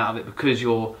fun taken out of it because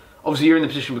you're... Obviously, you're in the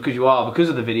position because you are, because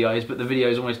of the videos, but the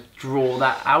videos almost draw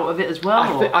that out of it as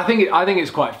well. I think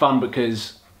it's quite fun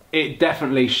because it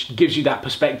definitely gives you that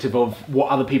perspective of what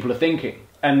other people are thinking,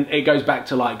 and it goes back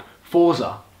to like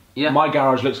Forza. My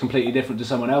garage looks completely different to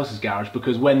someone else's garage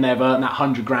because when they've earned that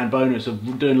 100 grand bonus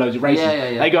of doing loads of races,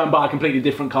 they go and buy a completely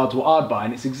different car to what I'd buy,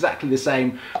 and it's exactly the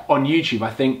same on YouTube. I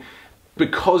think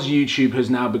because YouTube has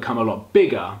now become a lot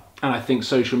bigger. And I think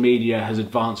social media has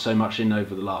advanced so much in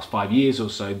over the last 5 years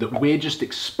or so that we're just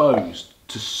exposed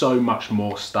to so much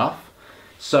more stuff.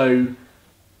 So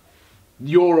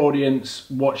your audience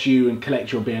watch you and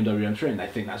collect your BMW M3 and they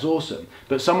think that's awesome.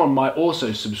 But someone might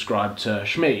also subscribe to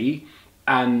Shmee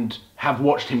and have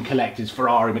watched him collect his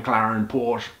Ferrari, McLaren,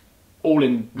 Porsche all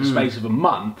in the space of a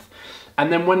month.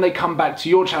 And then when they come back to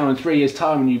your channel in 3 years'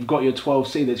 time and you've got your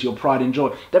 12C that's your pride and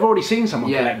joy, they've already seen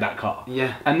someone collect that car.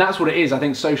 And that's what it is. I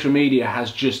think social media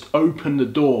has just opened the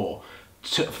door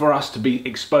for us to be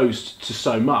exposed to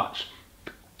so much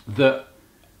that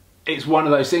it's one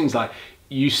of those things like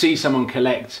you see someone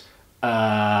collect,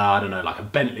 I don't know, like a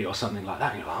Bentley or something like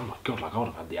that, and you're like, oh my God, like I would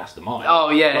have had the Aston Martin.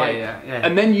 Oh yeah, like, yeah.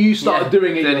 And then you start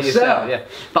doing it yourself.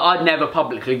 But I'd never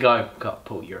publicly go, God,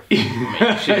 Paul, you're a f***ing mate.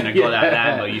 You shouldn't have got that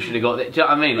Lambo, you should have got that. Do you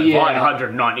know what I mean? Like, if I had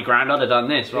 190 grand, I'd have done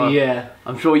this. Right?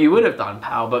 I'm sure you would have done,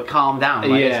 pal, but calm down.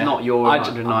 Like, it's not your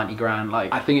 190 grand.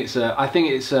 Like, I think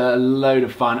it's a load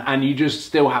of fun, and you just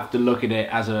still have to look at it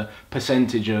as a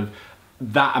percentage of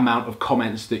that amount of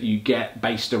comments that you get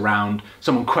based around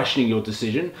someone questioning your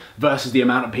decision versus the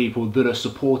amount of people that are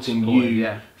supporting you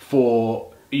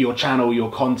for your channel,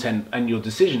 your content and your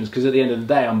decisions, because at the end of the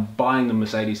day I'm buying the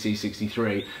Mercedes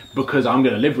C63 because I'm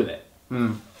going to live with it.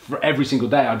 For every single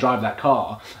day I drive that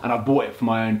car and I bought it for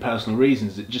my own personal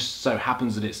reasons. It just so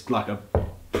happens that it's like a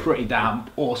pretty damn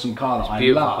awesome car that I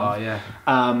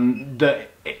love.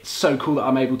 That it's so cool that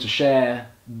I'm able to share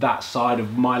that side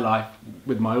of my life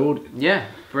with my audience. Yeah,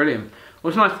 brilliant. Well,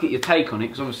 it's nice to get your take on it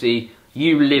because obviously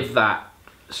you live that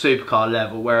supercar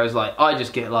level, whereas like I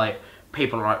just get like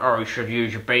people are like, oh, you should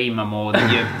use your Beamer more than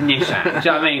your Nissan. Do you know what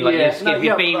I mean? Like you skip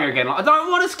your Beamer again. Like, I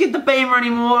don't want to skip the Beamer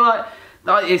anymore. Like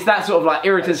it's that sort of like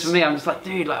irritants for me. I'm just like,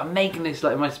 dude, like I'm making this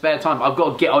like in my spare time. I've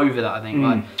got to get over that. I think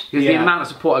like because the amount of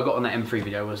support I got on that M3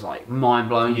 video was like mind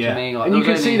blowing to me. Like, and you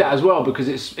can see that as well because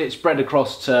it's spread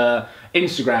across to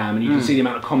Instagram, and you can see the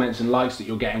amount of comments and likes that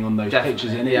you're getting on those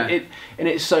pictures, and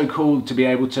it's so cool to be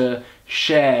able to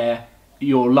share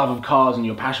your love of cars and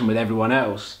your passion with everyone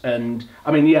else. And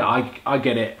I mean, I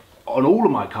get it on all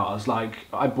of my cars. Like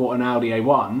I bought an Audi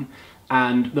A1,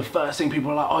 and the first thing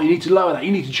people are like, oh, you need to lower that,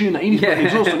 you need to tune that, you need to put the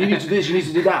exhaust on, you need to do this, you need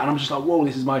to do that, and I'm just like, whoa,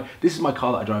 this is my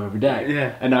car that I drive every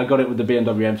day. And I got it with the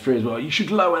BMW M3 as well. You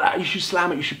should lower that, you should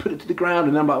slam it, you should put it to the ground,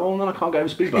 and then I'm like, well, no, I can't go over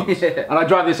speed bumps. And I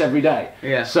drive this every day.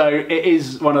 So it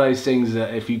is one of those things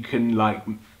that if you can like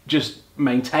just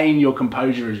maintain your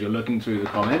composure as you're looking through the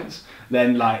comments,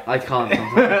 then like I can't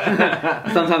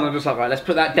sometimes. Sometimes I'm just like, right, let's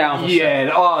put that down for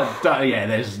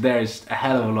there's a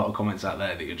hell of a lot of comments out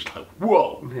there that you're just like,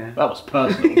 whoa, that was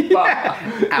personal. But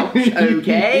ouch,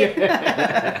 okay.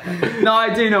 No,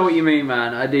 I do know what you mean,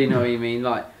 man. I do know what you mean.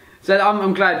 Like, so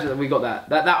I'm glad that we got that.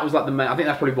 That was like the main. I think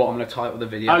that's probably what I'm going to title the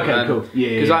video. Okay, cool.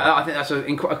 Because I think that's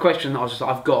a question that I was just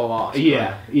like, I've got to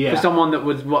ask. For someone that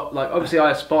would like, obviously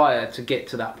I aspire to get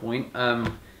to that point.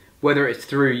 Whether it's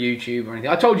through YouTube or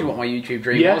anything. I told you what my YouTube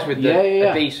dream was with the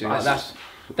Ibisu. Like,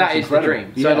 that is the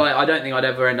dream. So like, I don't think I'd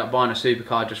ever end up buying a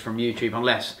supercar just from YouTube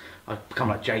unless I become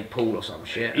like Jake Paul or some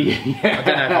shit. I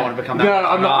don't know if I want to become that.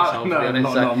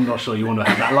 I'm not sure you want to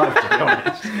have that life, to be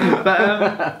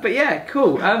honest. But yeah,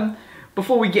 cool.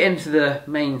 Before we get into the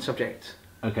main subject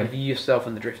of yourself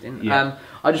and the drifting,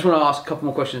 I just want to ask a couple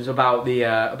more questions about the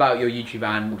about your YouTube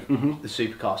and the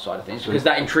supercar side of things, because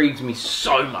that intrigues me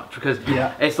so much. Because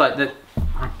it's like the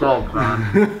dog,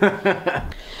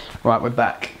 man. Right, we're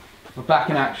back. We're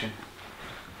back in action.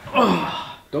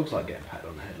 Dogs like getting patted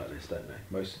on the head like this, don't they?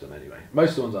 Most of them, anyway. Most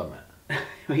of the ones I've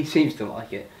met. He seems to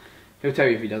like it. He'll tell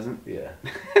you if he doesn't. Yeah.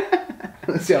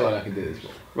 Let's see how long I can do this for.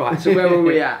 Right. So where were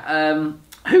we at?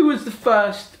 Who was the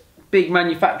first big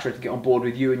manufacturer to get on board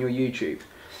with you and your YouTube?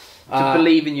 To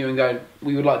believe in you and go,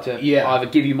 we would like to either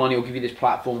give you money or give you this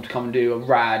platform to come and do a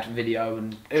rad video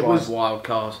and drive wild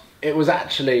cars. It was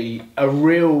actually a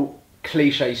real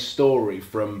cliche story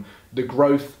from the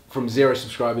growth from 0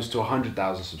 subscribers to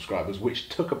 100,000 subscribers, which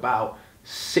took about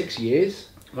 6 years.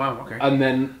 Wow, okay. And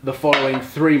then the following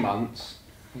 3 months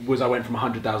was I went from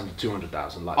 100,000 to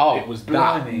 200,000. Like, it was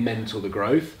that mental, the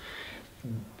growth.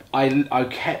 I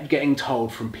kept getting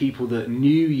told from people that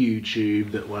knew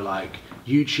YouTube, that were like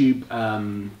YouTube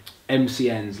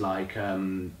MCNs, like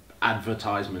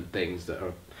advertisement things that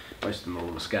are, most of them are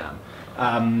all a scam.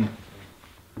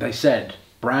 They said,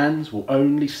 brands will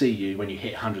only see you when you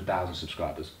hit 100,000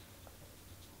 subscribers.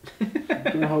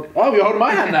 You're holding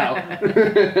my hand now.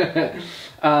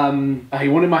 He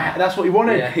wanted my hand. That's what he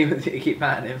wanted. Yeah, he wanted to keep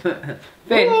patting him.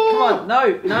 Finn, come on.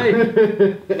 No.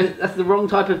 That's the wrong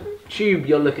type of tube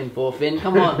you're looking for, Finn.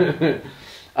 Come on.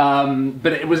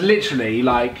 But it was literally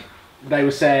like, they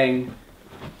were saying,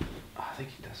 oh, I think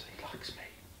he does, he likes me.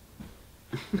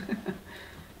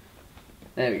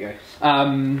 There we go.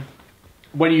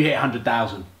 When you hit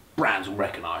 100,000, brands will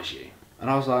recognise you. And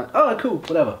I was like, oh, cool,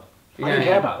 whatever. I didn't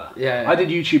care about that. Yeah. I did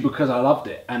YouTube because I loved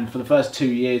it, and for the first 2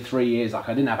 years, 3 years, like,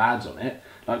 I didn't have ads on it,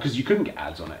 like, because you couldn't get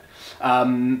ads on it.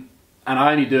 And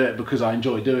I only do it because I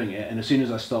enjoy doing it. And as soon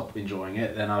as I stop enjoying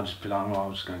it, then I'll just be like, well,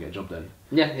 I'm just going to get a job then.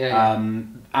 Yeah.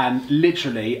 And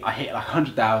literally, I hit like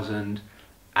 100,000,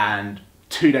 and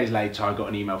 2 days later, I got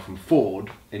an email from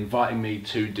Ford inviting me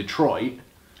to Detroit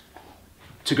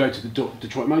to go to the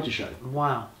Detroit Motor Show.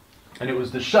 Wow. And it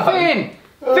was the show.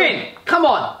 Finn, come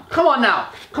on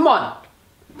now, come on.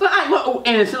 Don't act like all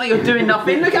innocent, like you're doing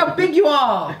nothing. Look how big you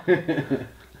are. You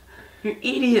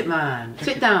idiot, man.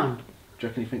 Sit down. Do you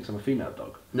reckon he thinks I'm a female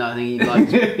dog? No, I think he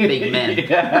likes big men.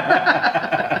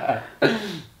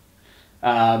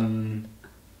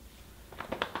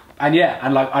 And yeah,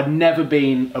 and like, I'd never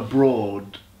been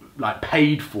abroad, like,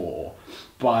 paid for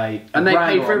by and they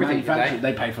paid for everything.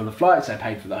 They paid for the flights, they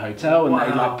paid for the hotel, and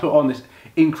they like put on this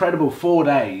incredible 4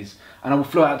 days. And I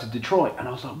flew out to Detroit, and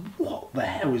I was like, what the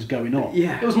hell is going on?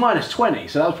 Yeah. It was -20,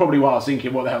 so that was probably why I was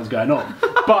thinking, what the hell is going on?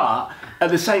 But at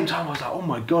the same time, I was like, oh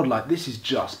my God, like, this is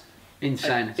just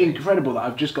insanity. Incredible that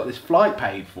I've just got this flight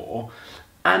paid for,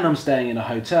 and I'm staying in a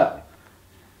hotel.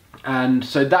 And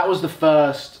so that was the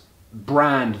first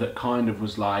brand that kind of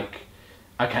was like,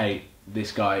 okay,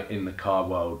 this guy in the car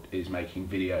world is making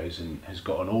videos and has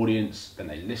got an audience, and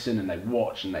they listen and they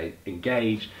watch and they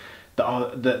engage.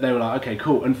 That they were like, okay,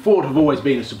 cool. And Ford have always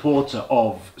been a supporter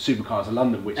of Supercars of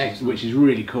London, which is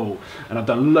really cool. And I've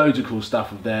done loads of cool stuff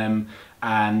with them,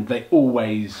 and they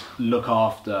always look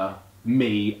after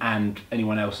me and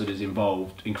anyone else that is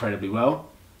involved incredibly well.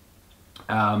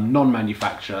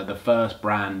 Non-manufacturer, the first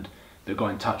brand that got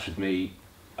in touch with me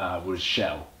was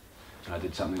Shell. And I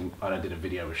did a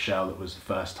video with Shell. That was the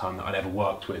first time that I'd ever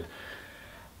worked with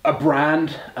a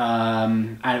brand,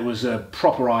 and it was a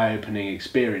proper eye-opening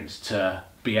experience to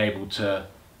be able to,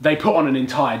 they put on an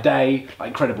entire day, like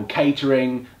incredible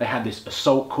catering. They had this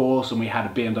assault course, and we had a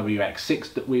BMW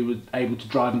X6 that we were able to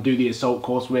drive and do the assault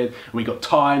course with, and we got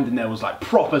timed, and there was like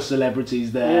proper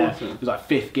celebrities there. Awesome. It was like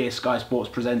Fifth Gear, Sky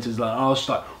Sports presenters. Like, I was just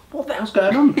like, what the hell's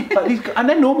going on? Like, these, and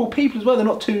they're normal people as well, they're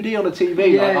not 2D on a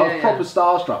TV. Yeah, like, I was proper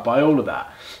starstruck by all of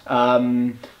that.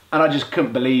 And I just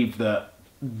couldn't believe that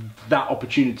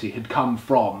opportunity had come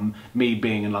from me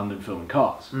being in London filming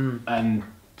cars. And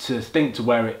to think to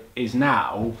where it is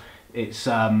now, it is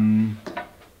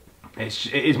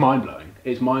mind-blowing.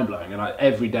 It's mind-blowing, and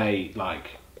every day,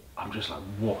 like, I'm just like,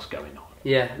 what's going on?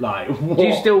 Yeah. Like, what? Do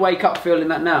you still wake up feeling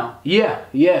that now? Yeah.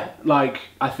 Like,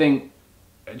 I think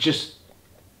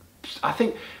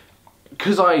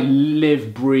because I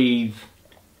live, breathe,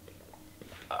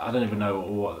 I don't even know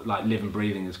what like live and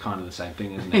breathing is kind of the same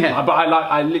thing, isn't it? Yeah. But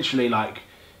I literally, like,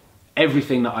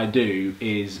 everything that I do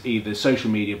is either social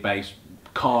media based,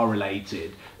 car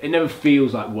related. It never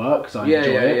feels like work because I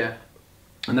enjoy it. Yeah.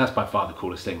 And that's by far the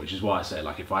coolest thing, which is why I say,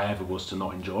 like, if I ever was to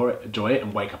not enjoy it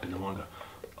and wake up in the morning and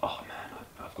go, oh man,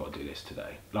 I've got to do this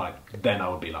today, like, then I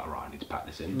would be like, right, I need to pack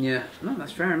this in. Yeah, no,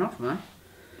 that's fair enough, man.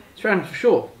 It's fair enough for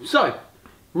sure. So,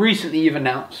 recently you've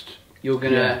announced you're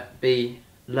going to be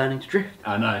learning to drift.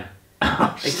 I know.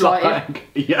 Excited?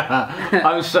 Yeah,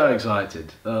 I'm so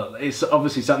excited. It's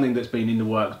obviously something that's been in the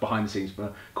works behind the scenes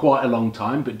for quite a long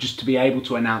time, but just to be able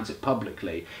to announce it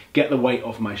publicly, get the weight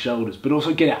off my shoulders, but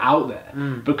also get it out there.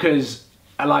 Because,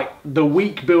 like, the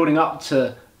week building up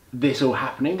to this all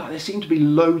happening, like, there seemed to be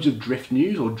loads of drift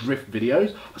news or drift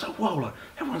videos. I was like, whoa, like,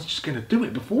 everyone's just going to do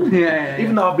it before me.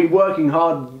 Even though I've been working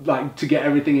hard, like, to get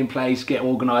everything in place, get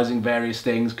organising various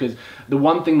things. Because the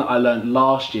one thing that I learned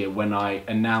last year when I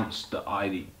announced that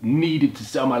I needed to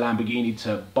sell my Lamborghini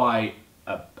to buy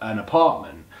an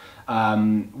apartment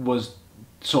was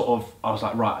sort of, I was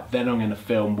like, right, then I'm going to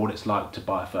film what it's like to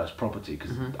buy a first property,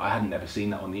 because I hadn't ever seen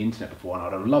that on the internet before, and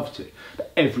I'd have loved to.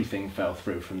 But everything fell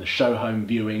through, from the show home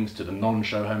viewings to the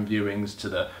non-show home viewings to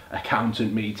the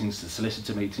accountant meetings to the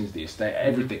solicitor meetings, the estate,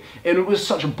 everything. And it was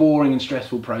such a boring and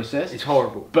stressful process. It's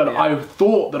horrible. But I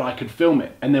thought that I could film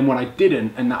it, and then when I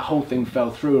didn't, and that whole thing fell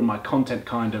through and my content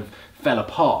kind of fell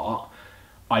apart,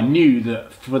 I knew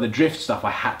that for the drift stuff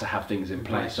I had to have things in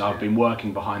place. So I've been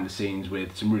working behind the scenes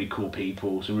with some really cool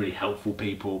people, some really helpful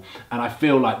people, and I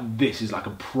feel like this is like a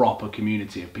proper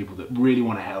community of people that really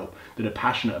want to help, that are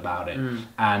passionate about it,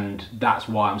 and that's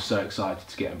why I'm so excited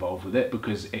to get involved with it,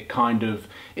 because it kind of,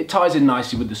 it ties in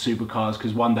nicely with the supercars,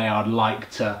 because one day I'd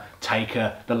like to take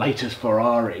the latest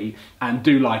Ferrari and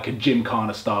do like a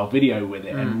Gymkhana style video with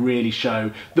it and really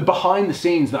show the behind the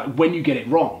scenes, that when you get it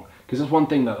wrong. Because that's one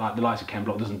thing that like the likes of Ken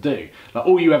Block doesn't do. Like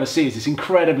all you ever see is this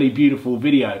incredibly beautiful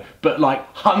video, but like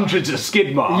hundreds of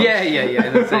skid marks.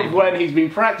 Yeah. When he's been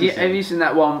practicing. Yeah, have you seen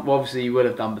that one? Well, obviously you would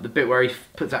have done, but the bit where he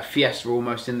puts that Fiesta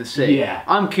almost in the sea. Yeah.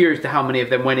 I'm curious to how many of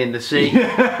them went in the sea. Because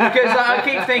I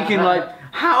keep thinking like,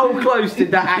 how close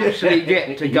did that actually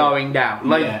get to going down?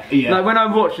 Like, like when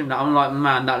I'm watching that, I'm like,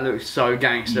 man, that looks so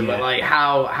gangster. But like,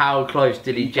 how close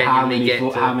did he genuinely get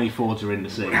to? How many Fords are in the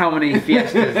sea? How many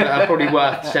Fiestas that are probably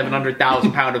worth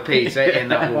 £700,000 a piece in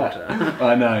that water?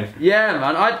 I know. Yeah,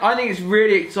 man. I think it's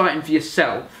really exciting for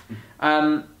yourself.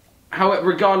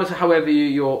 Regardless of however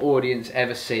your audience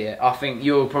ever see it, I think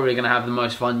you're probably going to have the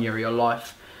most fun year of your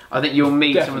life. I think you'll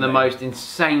meet some of the most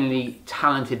insanely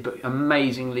talented but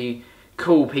amazingly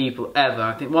cool people ever.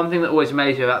 I think one thing that always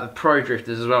amazes me about the pro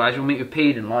drifters as well, as you'll meet with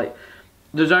Peden, like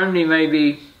there's only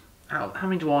maybe how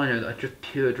many do I know that are just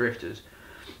pure drifters?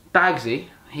 Bagsy,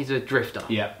 he's a drifter.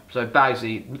 Yeah. So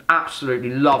Bagsy,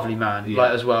 absolutely lovely man, like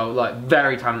as well, like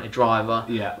very talented driver.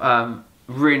 Yeah.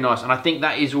 Really nice, and I think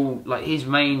that is all like his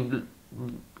main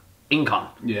income.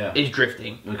 Is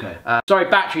drifting. Okay. Sorry,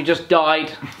 battery just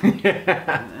died.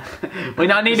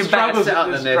 I need a better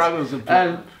setup than this. Struggles of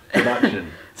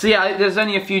production. So yeah, there's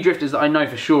only a few drifters that I know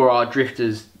for sure are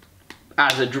drifters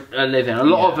as a living. A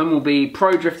lot of them will be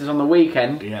pro drifters on the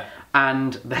weekend,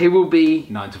 and they will be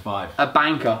 9 to 5, a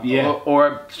banker, or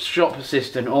a shop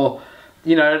assistant, or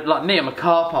you know, like me, I'm a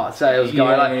car part sales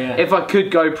guy. If I could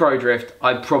go pro drift,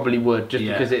 I probably would, just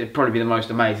because it'd probably be the most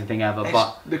amazing thing ever. It's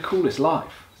but the coolest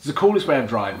life. It's the coolest way of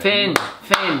driving. Finn,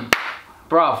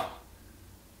 bruv,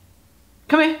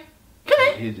 come here.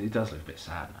 He does look a bit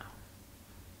sad now.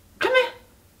 Come here.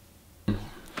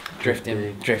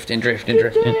 Drifting.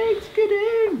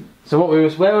 So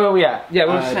where were we at? Yeah,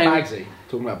 we were saying Bagsy.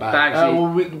 Talking about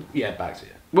Bagsy. Bagsy.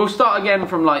 We'll start again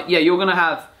from like, you're gonna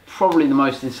have probably the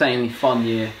most insanely fun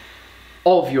year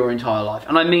of your entire life,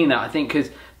 and I mean that. I think because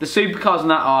the supercars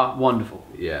and that are wonderful.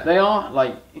 Yeah, they are.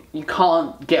 Like you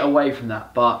can't get away from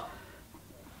that. But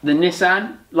the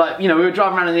Nissan, like, you know, we were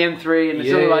driving around in the M3 and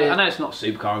it's sort of like, I know it's not a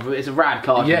supercar, but it's a rad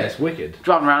car. Yeah, it's wicked.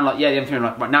 Driving around like, the M3, and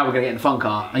like, right, now we're going to get in the fun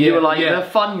car. And you were like, the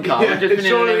fun car. Yeah, just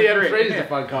surely the M3 is the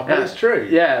fun car, but it's true.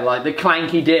 Yeah, like the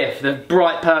clanky diff, the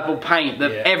bright purple paint,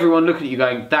 that everyone looking at you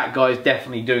going, that guy's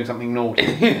definitely doing something naughty.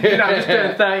 You know, just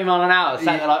doing 30 mile an hour,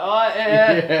 sat there like,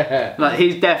 oh, like,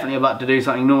 he's definitely about to do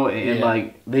something naughty, and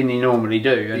like, than you normally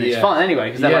do. And it's fun anyway,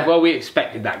 because they're like, well, we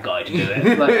expected that guy to do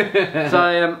it. Like,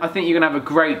 so I think you're going to have a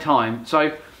great time.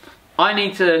 So I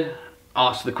need to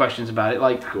ask the questions about it.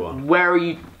 Like, where are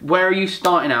you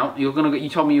starting out? You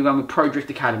told me you're going with Pro Drift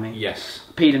Academy. Yes.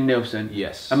 Peden Nilsson.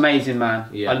 Yes. Amazing man.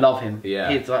 I love him. Yeah.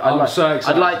 Like, I'm so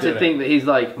excited. I'd like to think that he's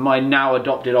like my now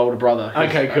adopted older brother.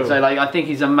 Okay, cool. So like, I think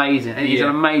he's amazing, and he's an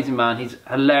amazing man. He's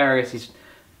hilarious. He's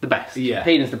the best. Yeah.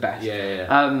 Peden's the best.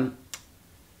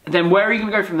 Then where are you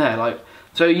going to go from there? Like,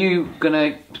 so are you going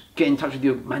to get in touch with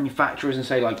your manufacturers and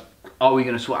say like, are we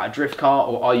going to sort out a drift car,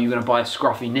 or are you going to buy a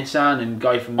scruffy Nissan and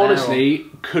go from there? Honestly,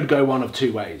 could go one of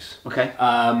two ways. Okay.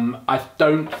 I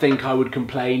don't think I would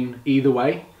complain either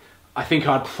way. I think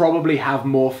I'd probably have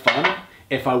more fun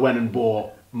if I went and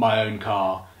bought my own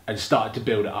car and started to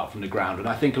build it up from the ground. And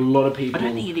I think a lot of people... I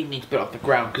don't think you even need to build up the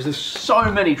ground, because there's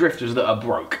so many drifters that are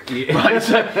broke. Right?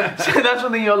 So that's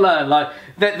one thing you'll learn. Like,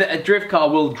 that a drift car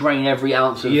will drain every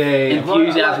ounce of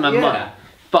enthusiasm and money.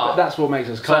 But that's what makes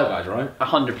us car guys, right?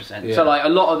 100%. So like, a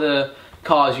lot of the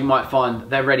cars you might find,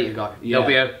 they're ready to go.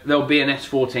 There'll be an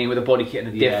S14 with a body kit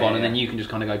and a diff on, and then you can just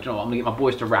kind of go, do you know what, I'm gonna get my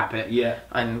boys to wrap it,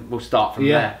 and we'll start from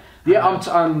there. Yeah,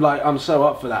 I'm so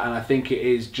up for that, and I think it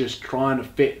is just trying to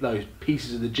fit those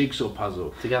pieces of the jigsaw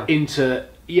puzzle together into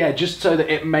just so that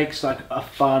it makes like a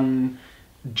fun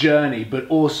journey, but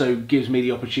also gives me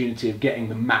the opportunity of getting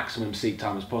the maximum seat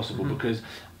time as possible, because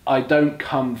I don't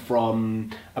come from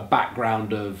a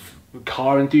background of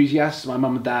car enthusiasts. My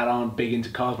mum and dad aren't big into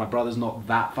cars. My brother's not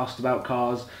that fussed about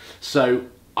cars. So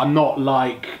I'm not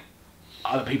like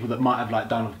other people that might have like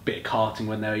done a bit of karting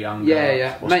when they were younger.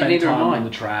 Or Mate, spent time on the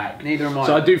track. Neither am I.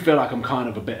 So I do feel like I'm kind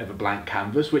of a bit of a blank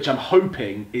canvas, which I'm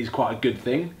hoping is quite a good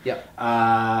thing.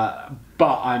 But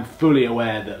I'm fully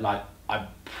aware that like I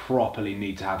properly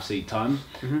need to have seat time.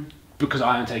 Because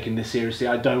I am taking this seriously.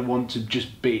 I don't want to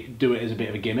just do it as a bit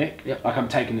of a gimmick. Like I'm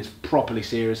taking this properly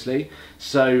seriously.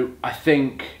 So I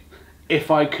think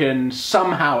if I can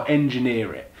somehow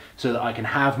engineer it so that I can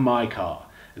have my car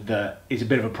that is a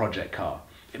bit of a project car.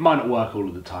 It might not work all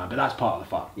of the time, but that's part of the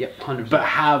fun. 100%. But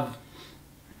have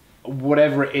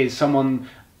whatever it is, someone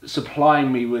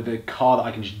supplying me with a car that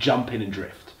I can just jump in and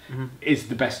drift is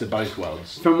the best of both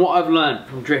worlds. From what I've learned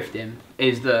from drifting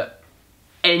is that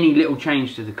any little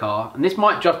change to the car, and this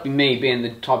might just be me being the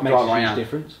type of driver I am.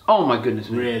 Difference? Oh my goodness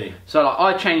me. Really? So like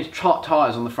I changed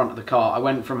tyres on the front of the car. I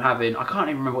went from having, I can't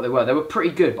even remember what they were. They were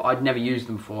pretty good, but I'd never used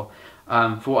them before.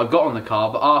 For what I got on the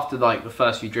car. But after like the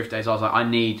first few drift days, I was like, I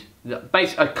need,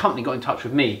 basically a company got in touch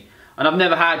with me. And I've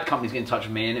never had companies get in touch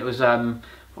with me, and it was,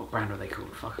 what brand were they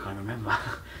called? Fuck, I can't remember.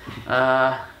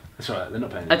 That's right, they're not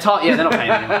paying. Yeah, they're not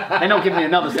paying me. They're not giving me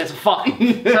another set of fuck. So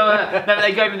no,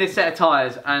 they gave me this set of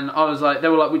tyres, and I was like, they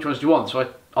were like, which ones do you want? So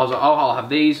I was like, oh, I'll have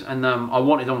these, and I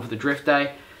wanted them for the drift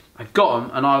day. I got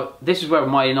them, and this is where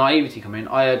my naivety come in.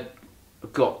 I had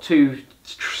got 2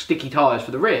 sticky tyres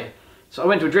for the rear. So I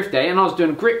went to a drift day, and I was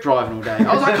doing grip driving all day.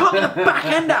 I was like, I can't get the back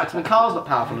end out because my car's not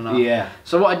powerful enough.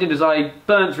 So what I did is I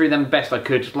burnt through them best I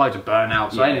could, just loads of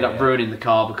burnout. So I ended up ruining the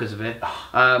car because of it.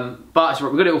 But so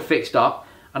we got it all fixed up.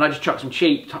 And I just chucked some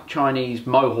cheap Chinese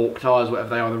Mohawk tyres, whatever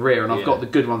they are, on the rear, and I've got the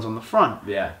good ones on the front.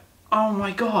 Oh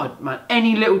my god, man!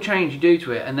 Any little change you do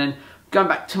to it, and then going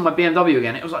back to my BMW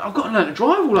again, it was like I've got to learn to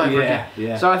drive all over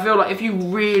again. So I feel like if you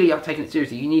really are taking it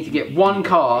seriously, you need to get one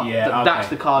car that's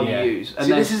the car you use. And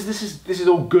see, this is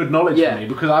all good knowledge for me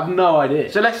because I have no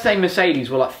idea. So let's say Mercedes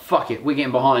were like, fuck it, we're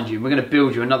getting behind you. We're going to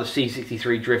build you another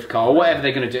C63 drift car or whatever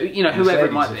they're going to do. You know, whoever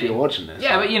it might be. If you're watching this,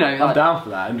 but you know, I'm down for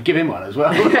that, and give him one as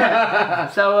well.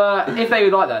 So if they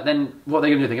would like that, then what they're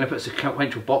going to do? They're going to put a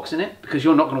sequential box in it because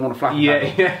you're not going to want to flap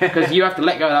it. Because you have to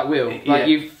let go of that wheel. Like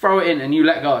you throw it in and you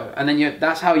let go, and then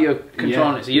that's how you're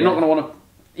controlling it. So you're not going to want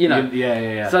to, you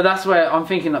know. So that's where I'm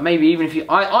thinking that maybe even if you,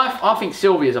 I think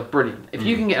Silvias are brilliant. If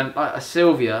you can get a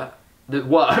Silvia that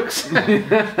works, you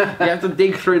have to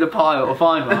dig through the pile to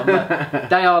find one. But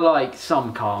they are like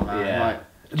some car, man.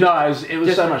 Like, no, it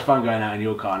was so much fun going out in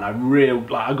your car,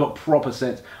 and I got proper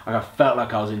sense. Like I felt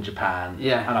like I was in Japan,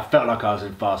 and I felt like I was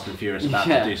in Fast and Furious about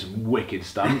to do some wicked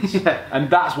stunts, and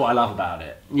that's what I love about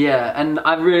it. And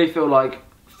I really feel like,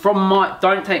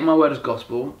 don't take my word as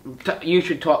gospel. You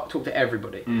should talk to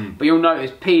everybody, but you'll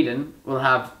notice Peden will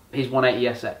have his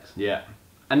 180 SX,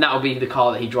 and that will be the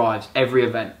car that he drives every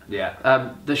event.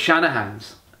 The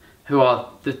Shanahans, who are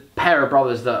the pair of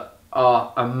brothers that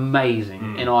are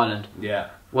amazing in Ireland.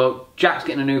 Well, Jack's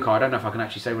getting a new car. I don't know if I can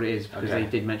actually say what it is because they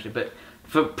did mention it,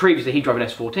 but previously he drove an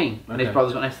S14 and his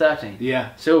brother's got an S13.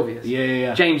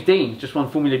 Silvias. James Dean just won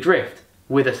Formula Drift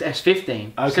with an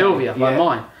S15. Silvia, like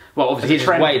mine. Well, obviously his is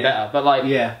way better, but like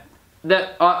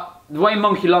the way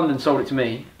Monkey London sold it to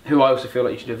me, who I also feel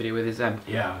like you should do a video with, is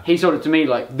he sold it to me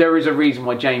like there is a reason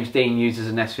why James Dean uses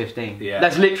an S15.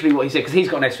 That's literally what he said because he's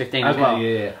got an S15 as well.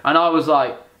 And I was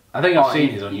like, I think I've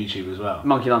seen his on YouTube as well.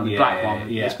 Monkey London, black one.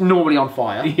 It's normally on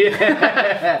fire.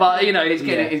 But you know, he's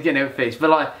getting it fixed.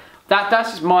 But like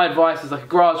that's just my advice as like a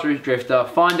grassroots drifter.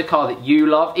 Find a car that you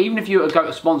love. Even if you go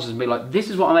to sponsors and be like, this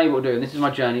is what I'm able to do, and this is my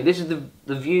journey. This is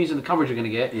the views and the coverage you're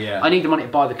going to get. I need the money to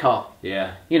buy the car.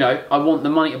 You know, I want the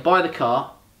money to buy the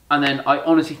car, and then I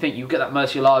honestly think you get that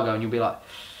Murcielago and you'll be like,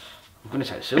 I'm going to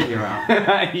take Silvia out.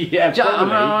 Probably.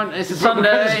 It's a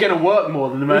Sunday. It's going to work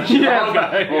more than the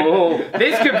Murcielago.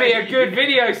 This could be a good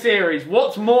video series.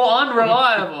 What's more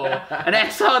unreliable, an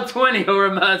SR20 or a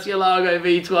Murcielago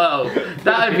V12?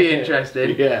 That would be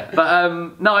interesting.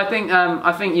 But no, I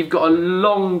think you've got a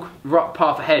long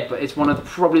path ahead, but it's one of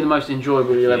probably the most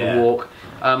enjoyable you'll ever walk.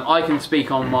 I can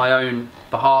speak on my own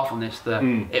behalf on this that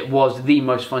it was the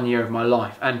most fun year of my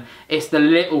life, and it's the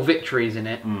little victories in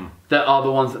it that are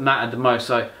the ones that mattered the most.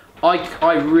 So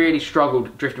I really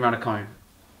struggled drifting around a cone,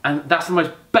 and that's the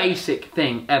most basic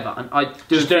thing ever. And I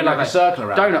just doing like a circle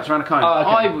around donuts around a cone.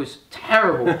 I was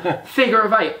terrible. Figure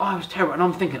of 8, I was terrible, and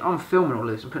I'm thinking I'm filming all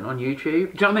this and putting it on YouTube. Do you know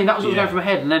what I mean? That was what was going through my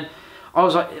head. And then I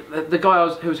was like, the guy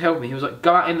who was helping me, he was like,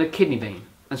 go out in the kidney bean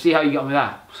and see how you get on with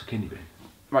that. What's a kidney bean?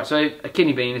 Right, so a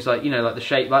kidney bean is like, you know, like the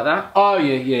shape like that. Oh,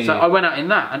 yeah. So I went out in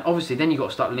that, and obviously then you got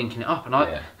to start linking it up, and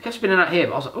I kept spinning out here,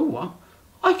 but I was like, oh,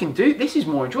 I can do, this is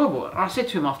more enjoyable. And I said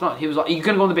to him after that, he was like, are you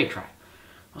going to go on the big track?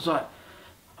 I was like,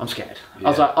 I'm scared. I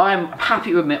was like, I'm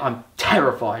happy to admit I'm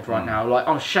terrified right now. Like,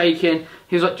 I'm shaking.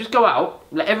 He was like, just go out,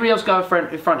 let everybody else go in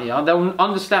front of you. They'll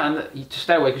understand that you to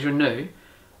stay away because you're new.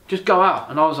 Just go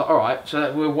out. And I was like, all right.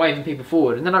 So we're waving people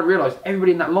forward. And then I realised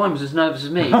everybody in that line was as nervous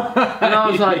as me. And I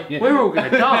was like, we're all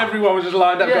going to die. Everyone was just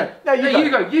lined up going, no,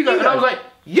 you go. And I was like,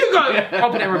 you go. I'll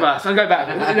put it in reverse and go back.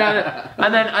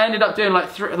 And then I ended up doing like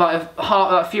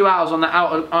a few hours on that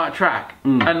outer track.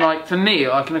 And like, for me,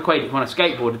 I can equate it when I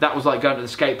skateboarded. That was like going to the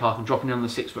skate park and dropping on the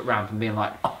 6-foot ramp and being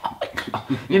like, oh my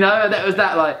God. You know, that was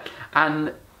that like,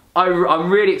 and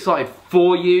I'm really excited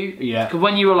for you. Yeah. Because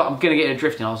when you were like, I'm going to get into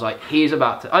drifting, I was like, he's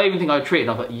about to. I even think I treated.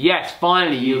 I was like, yes,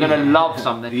 finally, you're going to love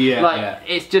something.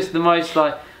 It's just the most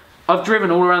like. I've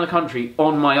driven all around the country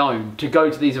on my own to go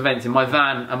to these events in my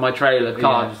van and my trailer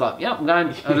car. Just like, I'm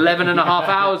going 11 and a half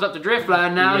hours up to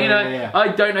Driftland now. You know, I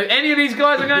don't know any of these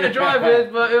guys I'm going to drive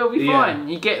with, but it'll be fine.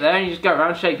 You get there and you just go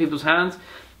around, shake people's hands.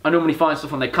 I normally find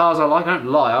stuff on their cars I like. I don't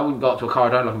lie. I wouldn't go up to a car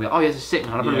I don't like and be like, oh, yeah, this is sick,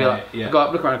 man. I'd probably be like, I go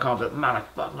up, look around the car and be like, man, I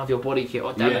fucking love your body kit.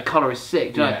 Oh, damn, the colour is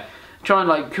sick. Do you know? Try and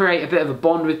like create a bit of a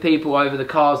bond with people over the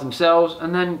cars themselves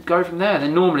and then go from there.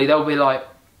 Then normally they'll be like,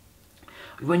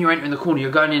 when you're entering the corner, you're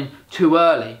going in too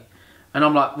early. And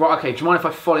I'm like, right, okay, do you mind if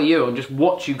I follow you and just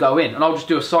watch you go in? And I'll just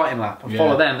do a sighting lap and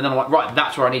follow them. And then I'm like, right,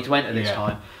 that's where I need to enter this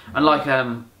time. And like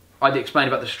I did explain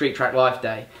about the Street Track Life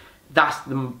Day, that's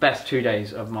the best 2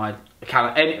 days of my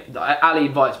calendar. Ali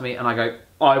invites me and I go,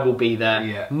 I will be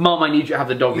there. Mum, I need you to have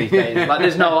the dog these days. Like,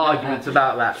 there's no arguments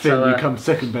about that. Finn, so, you come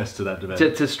second best to that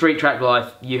debate. To Street Track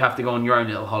Life, you have to go on your own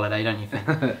little holiday, don't you,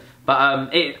 Finn? But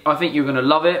I think you're going to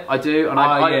love it. I do.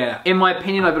 And in my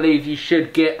opinion, I believe you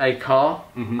should get a car.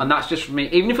 And that's just for me.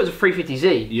 Even if it's a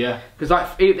 350Z. Yeah. Because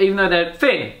like, even though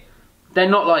they're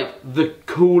not like the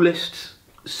coolest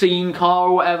scene car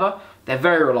or whatever. They're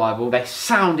very reliable. They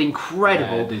sound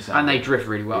incredible, and they drift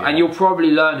really well. And you'll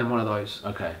probably learn in one of those.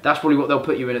 Okay. That's probably what they'll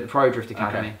put you in at the Pro Drift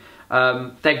Academy.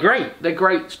 They're great. They're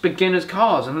great beginners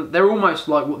cars, and they're almost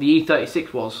like what the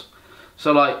E36 was.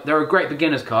 So like, they're a great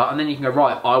beginner's car, and then you can go,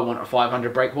 right, I want a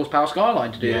 500 brake horsepower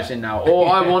Skyline to do this in now, or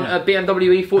I want a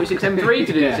BMW E46 M3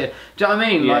 to do this in. Do you know what I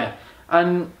mean? Like,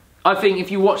 and I think if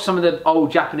you watch some of the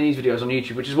old Japanese videos on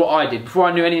YouTube, which is what I did before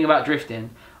I knew anything about drifting,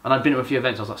 and I'd been to a few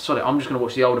events, I was like, sorry, I'm just going to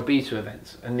watch the older B2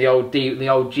 events and the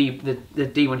D1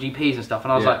 GPs and stuff,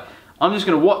 and I was like, I'm just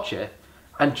going to watch it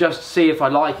and just see if I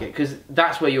like it, because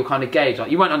that's where you'll kind of gauge. Like,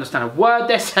 you won't understand a word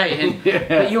they're saying,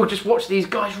 but you'll just watch these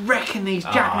guys wrecking these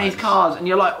Japanese cars, and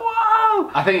you're like, whoa!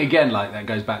 I think again, like, that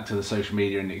goes back to the social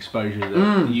media and the exposure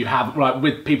that you have, like,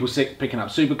 with people picking up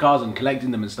supercars and collecting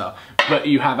them and stuff. But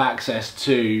you have access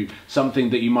to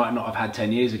something that you might not have had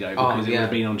 10 years ago because it would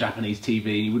have been on Japanese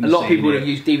TV. You wouldn't a lot of people would have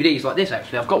used DVDs like this.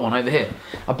 Actually, I've got one over here.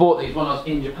 I bought these when I was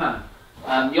in Japan.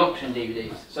 The auction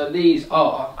DVDs. So these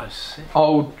are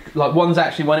old, like ones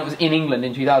actually when it was in England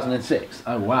in 2006.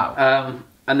 Oh wow.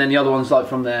 And then the other ones like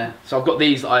from there. So I've got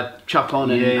these that I chuck on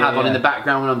and have on in the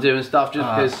background when I'm doing stuff, just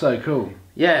because. So cool.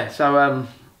 Yeah. So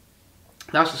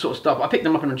that's the sort of stuff. I picked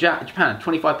them up in Japan,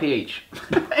 25p each,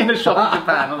 in a shop in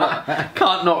Japan. I'm like,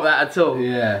 can't knock that at all.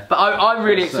 Yeah. But I'm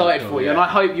really excited for you, and I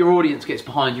hope your audience gets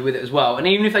behind you with it as well. And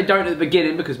even if they don't at the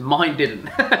beginning, because mine didn't.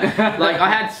 Like, I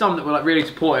had some that were like really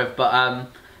supportive, but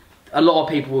a lot of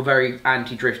people were very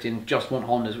anti-drifting, just want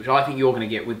Hondas, which I think you're going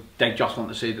to get with, they just want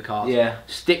the supercars. Yeah.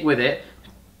 Stick with it.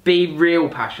 Be real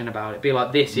passionate about it. Be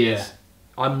like, this is,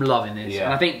 I'm loving this.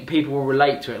 And I think people will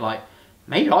relate to it like,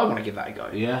 maybe I want to give that a go.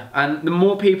 Yeah. And the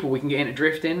more people we can get into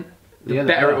drifting, the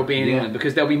better it will be in England,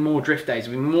 because there'll be more drift days.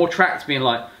 There'll be more tracks being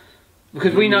like,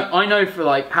 because I know for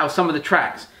like how some of the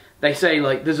tracks, they say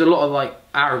like, there's a lot of like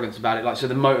arrogance about it. Like, so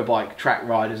the motorbike track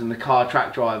riders and the car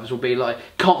track drivers will be like,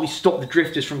 can't we stop the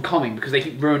drifters from coming because they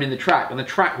keep ruining the track? And the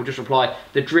track will just reply,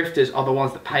 the drifters are the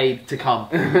ones that paid to come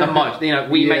the most. You know,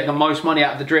 we make the most money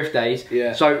out of the drift days.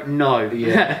 Yeah. So no,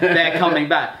 they're coming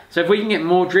back. So if we can get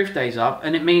more drift days up,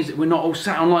 and it means that we're not all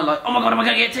sat online like, oh my God, am I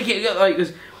going to get a ticket? Like,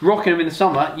 because rocking them in the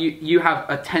summer, you have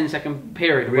a 10-second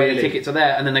period where the tickets are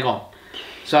there and then they're gone.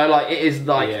 So like, it is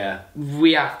like,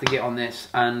 we have to get on this,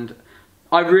 and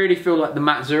I really feel like the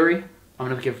Matsuri, I'm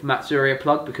going to give Matsuri a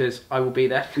plug because I will be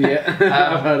there. Yeah,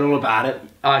 I've heard all about it.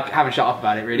 I haven't shut up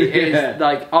about it really. It is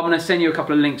like, I'm going to send you a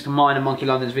couple of links to mine and Monkey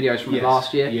London's videos from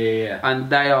last year. Yeah. And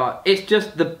they are, it's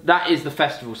just, that is the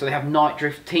festival. So they have night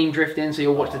drift, team drifting, so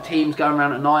you'll watch the teams going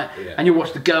around at night, and you'll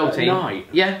watch the girl team. At night?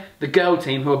 Yeah, the girl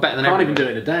team who are better than everyone. Can't even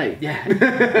do it in a day.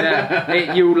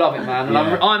 Yeah, you'll love it, man. And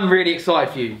I'm really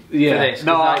excited for you for this.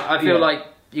 No, like, I feel like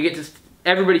you get to,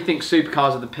 everybody thinks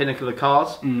supercars are the pinnacle of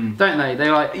cars, don't they?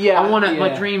 They're like, I want it, my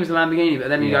dream is a Lamborghini, but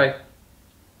then you go,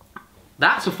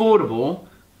 that's affordable,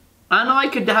 and I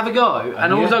could have a go.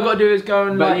 And all I've got to do is go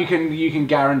and. But you can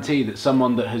guarantee that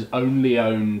someone that has only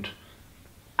owned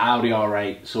Audi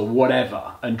R8s or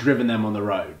whatever and driven them on the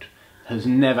road has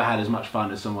never had as much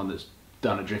fun as someone that's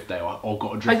done a drift day or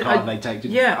got a drift car they take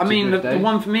to I mean, the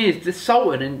one for me is the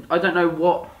Sultan, and I don't know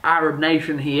what Arab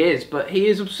nation he is, but he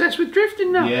is obsessed with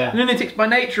drifting now. Yeah. Lunatics by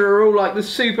nature are all like the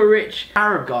super rich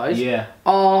Arab guys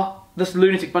are the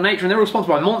lunatics by nature, and they're all sponsored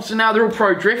by Monster now. They're all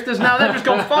pro drifters now. They've just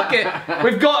gone, fuck it.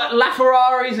 We've got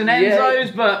LaFerraris and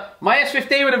Enzos, but my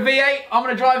S15 with a V8, I'm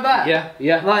going to drive that.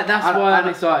 Yeah. Like, that's why I'm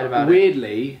excited about it.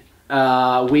 Weirdly,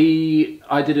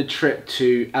 I did a trip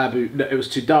to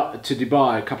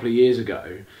Dubai a couple of years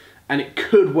ago, and it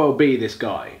could well be this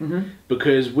guy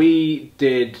because we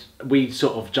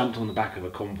sort of jumped on the back of a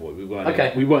convoy. We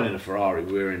weren't in a Ferrari,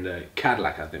 we were in a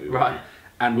Cadillac, I think we were.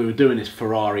 And we were doing this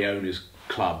Ferrari owners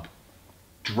club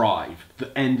drive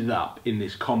that ended up in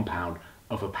this compound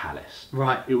of a palace.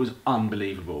 It was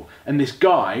unbelievable. And this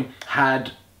guy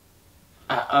had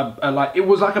it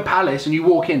was like a palace, and you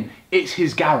walk in, it's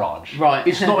his garage.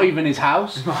 It's not even his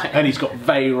house. And he's got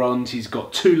Veyrons, he's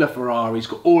got 2 LaFerraris, he's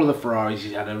got all of the Ferraris,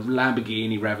 he had a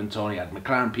Lamborghini Reventon, he had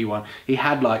McLaren P1, he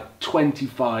had like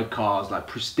 25 cars, like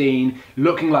pristine,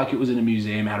 looking like it was in a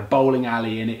museum, it had a bowling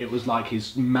alley in it, it was like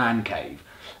his man cave.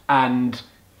 And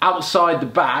outside the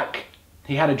back,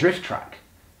 he had a drift track,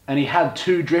 and he had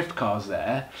 2 drift cars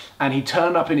there, and he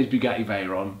turned up in his Bugatti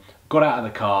Veyron, got out of the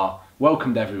car,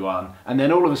 welcomed everyone, and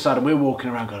then all of a sudden we're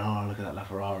walking around going, oh, look at that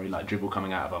LaFerrari, like dribble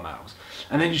coming out of our mouths.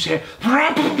 And then you just hear, we're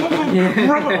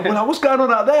like, what's going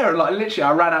on out there? And like literally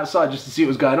I ran outside just to see what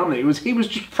was going on. He was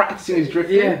just practicing his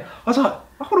drifting. I was like,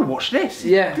 I want to watch this.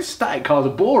 These static cars are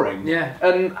boring.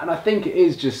 And I think it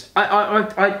is just...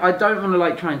 I don't want to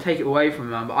like try and take it away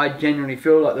from them, but I genuinely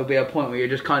feel like there'll be a point where you're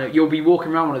just kind of, you'll be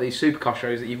walking around one of these supercar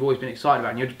shows that you've always been excited about,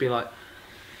 and you'll just be like...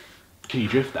 Can you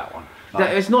drift that one?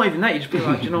 Like, it's not even that, you just be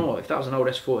like, do you know what, if that was an old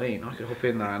S14, I could hop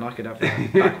in there and I could have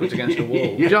that backwards against the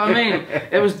wall. Do you know what I mean?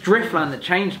 It was Driftland that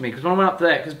changed me, because when I went up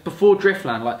there, because before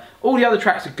Driftland, like, all the other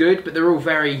tracks are good, but they're all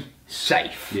very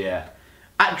safe.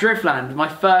 At Driftland, my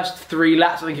first 3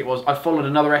 laps, I think it was, I followed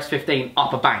another S15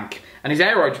 up a bank, and his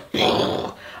aero just,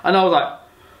 and I was like,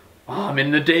 oh, I'm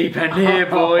in the deep end here,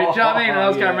 boy. Do you know what I mean? And I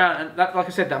was going around, and that, like I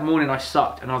said, that morning I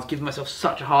sucked, and I was giving myself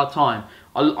such a hard time.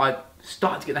 I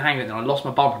started to get the hang of it, and I lost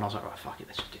my bumper, and I was like, right, fuck it,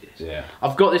 let's just do this.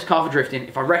 I've got this car for drifting.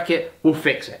 If I wreck it, we'll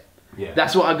fix it.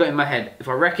 That's what I got in my head. If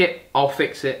I wreck it, I'll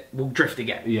fix it. We'll drift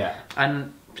again.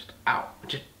 And just out,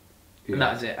 and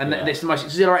that's it. And it's the most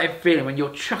exhilarating feeling when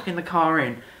you're chucking the car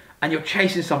in, and you're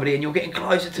chasing somebody, and you're getting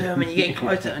closer to them, and you're getting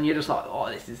closer, and you're just like, oh,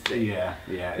 this is it.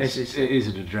 It is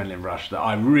an adrenaline rush that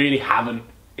I really haven't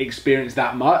experienced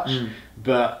that much,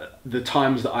 but the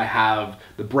times that I have,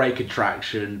 the brake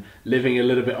attraction, living a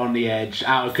little bit on the edge,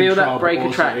 out of control, that brake but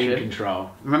also attraction. in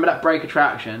control. Remember that brake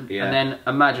attraction, and then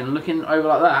imagine looking over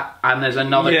like that, and there's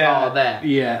another car there,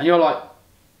 and you're like,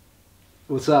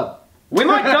 what's up? We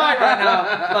might die right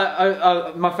now.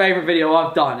 Like, my favourite video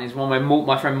I've done is one where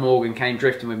my friend Morgan came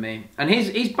drifting with me, and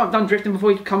he's done drifting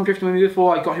before. He's come drifting with me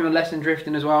before. I got him a lesson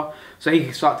drifting as well, so he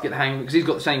could start to get the hang of it, because he's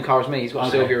got the same car as me. He's got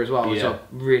a Silvia as well. It's a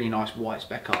really nice white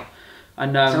spec car.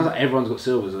 And sounds like everyone's got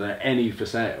Silvers. Are there any for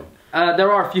sale?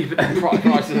 There are a few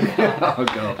prices. Oh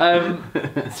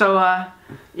god.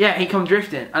 Yeah, he come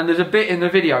drifting, and there's a bit in the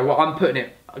video where I'm putting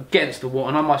it against the wall,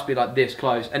 and I must be like this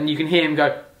close, and you can hear him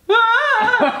go,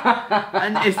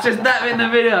 and it's just that in the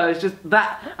video, it's just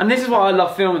that. And this is why I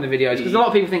love filming the videos, because a lot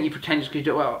of people think you pretentiously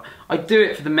do it. Well, I do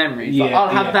it for the memories. Like, I'll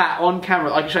have that on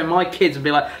camera. I can show my kids and be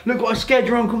like, look what I scared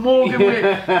your Uncle Morgan with. Do you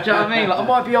know what I mean? Like, I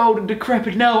might be old and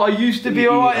decrepit now, I used to be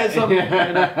alright at something. You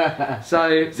know?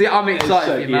 So, see, I'm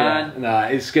excited for you, man. No,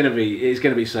 it's gonna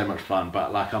be so much fun,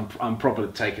 but like I'm properly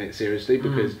taking it seriously,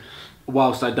 because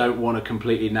whilst I don't want to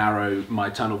completely narrow my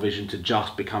tunnel vision to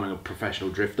just becoming a professional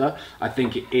drifter, I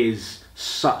think it is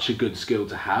such a good skill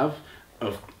to have,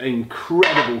 of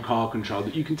incredible car control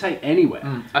that you can take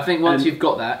anywhere. I think once you've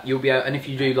got that, you'll be able, and if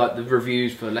you do like the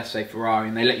reviews for, let's say, Ferrari,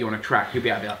 and they let you on a track, you'll be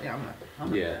able to be like, I'm not. How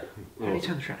do you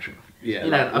turn the traction off?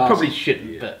 You know, I probably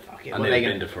shouldn't, but fuck it. I never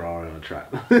been to Ferrari on a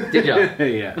track. Did you?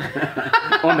 Yeah.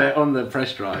 on the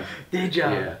press drive. Did you?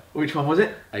 Yeah. Which one was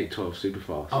it? 812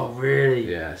 Superfast. Oh,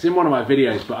 really? Yeah. It's in one of my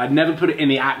videos, but I'd never put it in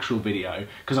the actual video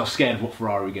because I was scared of what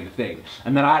Ferrari were going to think.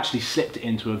 And then I actually slipped it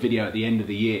into a video at the end of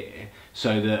the year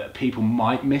so that people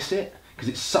might miss it, because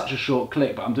it's such a short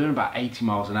clip, but I'm doing about 80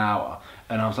 miles an hour.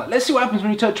 And I was like, let's see what happens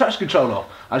when you turn traction control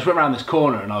off. I just went around this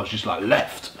corner and I was just like,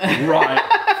 left, right,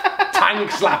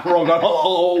 tank slap wrong,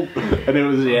 oh, and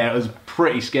it was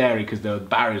pretty scary because the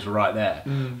barriers were right there.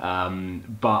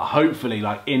 But hopefully,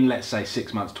 like in, let's say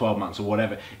 6 months, 12 months or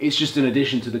whatever, it's just an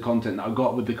addition to the content that I've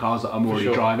got with the cars that I'm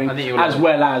already driving, as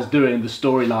well as doing the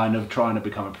storyline of trying to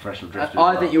become a professional drifter.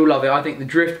 I think you'll love it. I think the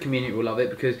drift community will love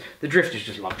it because the drifters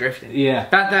just love drifting. Yeah.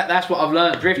 That's what I've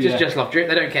learned. Drifters just love drift.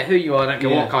 They don't care who you are, they don't care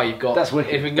what car you've got. That's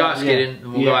wicked. If we can go out skidding,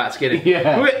 then we'll go out skidding.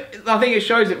 Yeah. I think it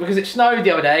shows it because it snowed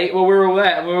the other day. Well, we were all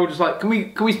there and we were all just like, can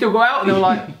we still go out? And they were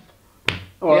like,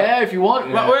 yeah, if you want.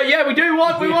 Yeah, like, well, yeah, we do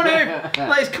want. We want to.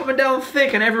 Like, it's coming down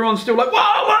thick, and everyone's still like, whoa,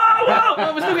 whoa,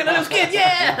 whoa! We're still getting a little skid,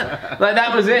 yeah. Like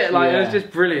that was it. Like it was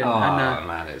just brilliant. Oh and,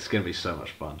 man, it's gonna be so much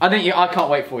fun. I think I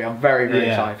can't wait for you. I'm very, very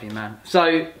excited for you, man.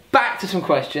 So back to some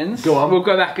questions. Go on. We'll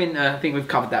go back in. I think we've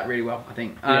covered that really well. I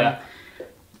think.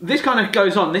 This kind of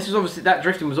goes on. This is obviously that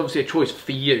drifting was obviously a choice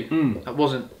for you. That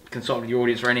wasn't consulted with your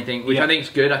audience or anything, which I think is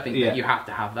good. I think that you have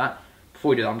to have that. Before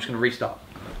we do that, I'm just going to restart.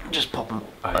 Just pop them.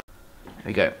 There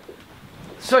we go.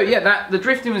 So yeah, the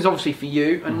drifting was obviously for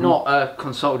you and not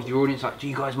consulted with your audience. Like, do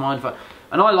you guys mind if I?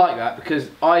 And I like that because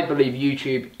I believe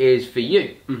YouTube is for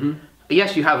you.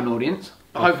 Yes, you have an audience,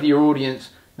 but hopefully your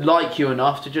audience like you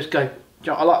enough to just go,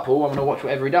 I like Paul, I'm going to watch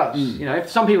whatever he does. You know, if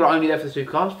some people are only there for the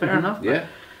supercars, fair enough. Yeah.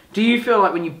 Do you feel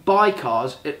like when you buy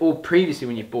cars, or previously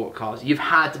when you've bought cars, you've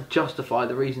had to justify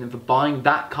the reason for buying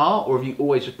that car, or have you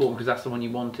always just bought them because that's the one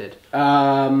you wanted?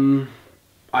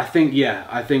 I think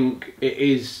it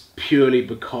is purely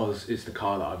because it's the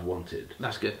car that I've wanted.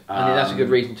 That's good. I think that's a good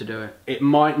reason to do it. It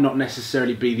might not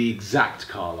necessarily be the exact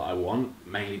car that I want,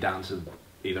 mainly down to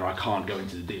either I can't go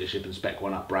into the dealership and spec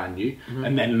one up brand new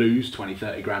and then lose 20,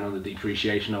 30 grand on the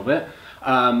depreciation of it.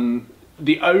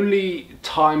 The only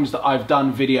times that I've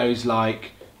done videos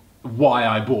like why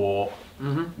I bought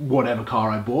whatever car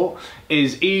I bought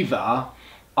is either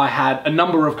I had a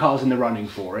number of cars in the running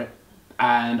for it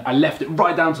and I left it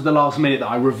right down to the last minute that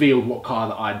I revealed what car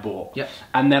that I'd bought.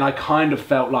 And then I kind of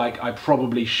felt like I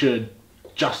probably should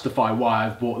justify why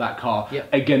I've bought that car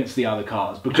against the other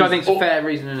cars. Because, which I think is a fair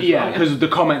reason as well. Because the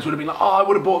comments would have been like, oh, I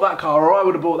would have bought that car or I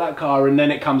would have bought that car, and then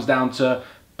it comes down to,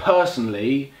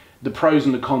 personally, the pros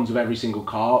and the cons of every single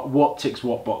car, what ticks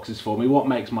what boxes for me, what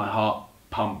makes my heart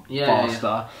pump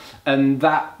faster. And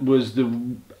that was the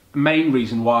main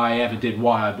reason why I ever did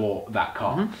why I bought that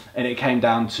car. And it came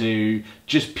down to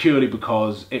just purely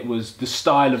because it was the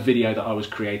style of video that I was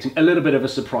creating, a little bit of a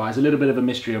surprise, a little bit of a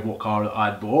mystery of what car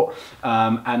I'd bought,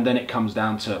 and then it comes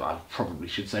down to, I probably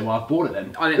should say, well, I've bought it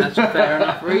then. I think that's a fair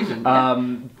enough reason.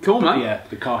 Cool, man. Yeah,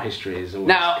 the car history is always...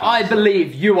 Now, I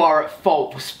believe you are at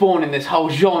fault for spawning this whole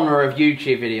genre of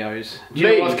YouTube videos. Do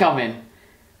you know what's coming?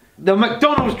 The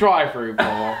McDonald's drive-through,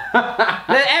 Paul.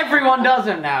 Everyone does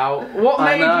them now. What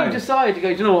made you decide to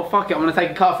go, do you know what, fuck it, I'm going to take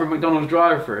a car for a McDonald's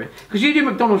drive-through? Because you do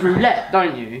McDonald's roulette,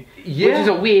 don't you? Yeah. Which is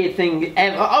a weird thing. When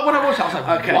I watched it, I was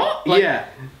like, okay. What? Like, yeah.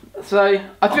 So,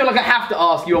 I feel like I have to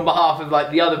ask you on behalf of like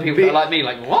the other people that are like me,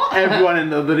 like, what? Everyone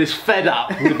that is fed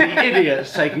up with the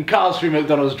idiots taking cars through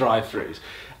McDonald's drive-throughs.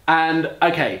 And,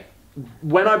 okay,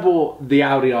 when I bought the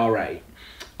Audi RA,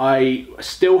 I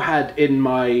still had in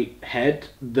my head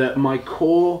that my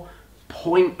core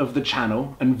point of the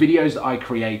channel and videos that I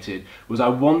created was I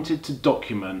wanted to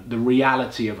document the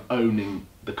reality of owning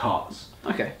the cars.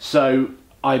 Okay. So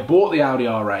I bought the Audi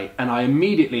R8 and I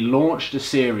immediately launched a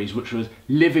series which was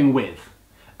Living With.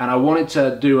 And I wanted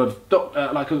to do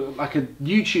like a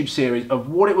YouTube series of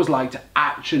what it was like to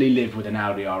actually live with an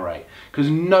Audi R8,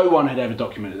 because no one had ever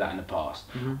documented that in the past.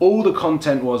 All the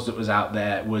content that was out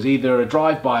there was either a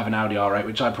drive-by of an Audi R8,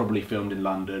 which I probably filmed in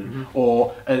London,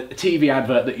 or a TV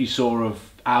advert that you saw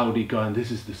of Audi going, "This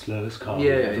is the slowest car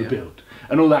we've ever built,"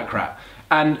 and all that crap.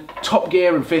 And Top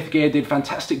Gear and Fifth Gear did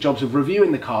fantastic jobs of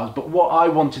reviewing the cars, but what I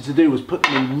wanted to do was put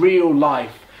them in real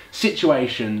life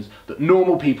situations that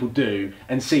normal people do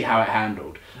and see how it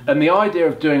handled. And the idea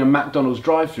of doing a McDonald's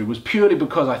drive-through was purely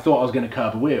because I thought I was going to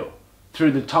curb a wheel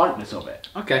through the tightness of it.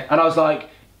 Okay. And I was like,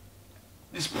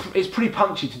 it's pretty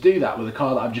punchy to do that with a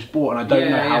car that I've just bought and I don't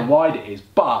know how wide it is,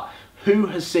 but who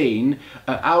has seen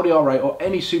an Audi R8 or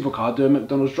any supercar do a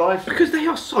McDonald's drive-through? Because they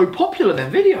are so popular, their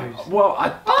videos. Well,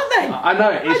 aren't they? I know.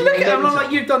 I look at them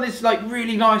like you've done this like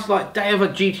really nice like day of a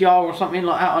GTR or something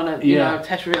like out on a you know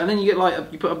test review, and then you get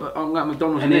like you put up on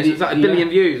McDonald's and it's like a billion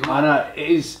views. I know.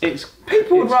 It's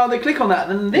people would rather click on that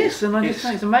than this, and I just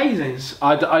think it's amazing.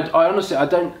 I honestly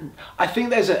don't. I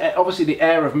think there's obviously the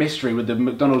air of mystery with the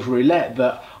McDonald's roulette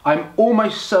that I'm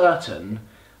almost certain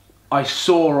I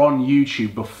saw on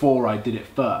YouTube before I did it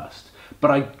first, but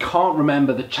I can't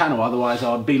remember the channel, otherwise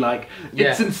I'd be like,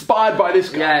 it's inspired by this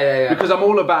guy. Because I'm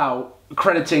all about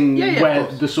crediting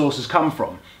where the sources come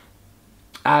from.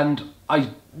 And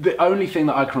the only thing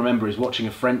that I can remember is watching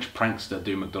a French prankster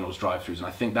do McDonald's drive-thrus, and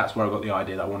I think that's where I got the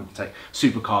idea that I wanted to take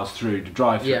supercars through to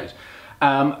drive-thrus.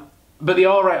 Yeah. But the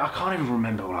R8, I can't even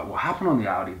remember like what happened on the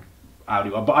Audi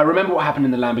one, but I remember what happened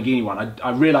in the Lamborghini one.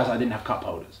 I realised I didn't have cup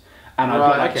holders. And I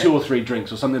got like 2 or 3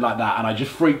 drinks or something like that, and I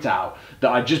just freaked out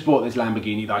that I just bought this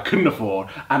Lamborghini that I couldn't afford,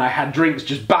 and I had drinks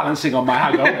just balancing on my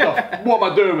hand. What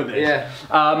am I doing with this? Yeah.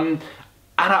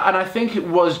 And I think it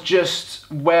was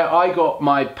just where I got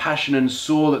my passion and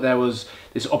saw that there was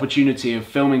this opportunity of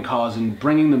filming cars and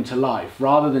bringing them to life,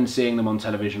 rather than seeing them on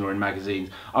television or in magazines.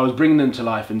 I was bringing them to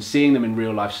life and seeing them in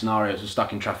real life scenarios of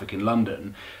stuck in traffic in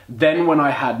London. Then when I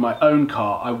had my own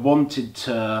car, I wanted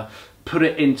to put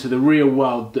it into the real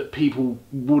world that people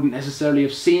wouldn't necessarily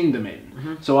have seen them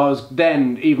in. So I was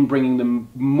then even bringing them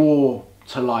more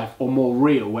to life or more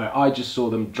real, where I just saw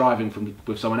them driving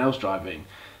with someone else driving.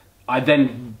 I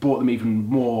then brought them even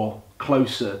more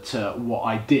closer to what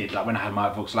I did, like when I had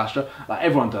my Vauxhall Astra. Like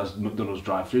everyone does McDonald's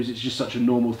drive-thrus, it's just such a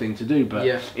normal thing to do, but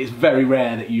it's very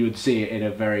rare that you would see it in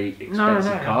a very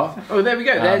expensive car. Oh, there we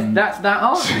go, that's that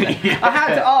answer. I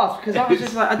had to ask, because I was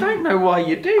just like, I don't know why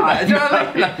you do that. Do you know what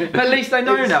I mean? Like, but at least I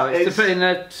know now, it's to put in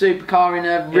a supercar in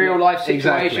a real life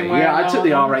situation. Exactly. Where I took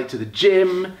the R8 to the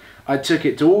gym, I took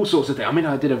it to all sorts of things. I mean,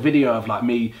 I did a video of like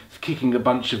me kicking a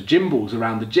bunch of gym balls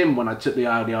around the gym when I took the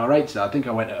Audi R8 to that. I think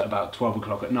I went at about 12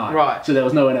 o'clock at night. Right. So there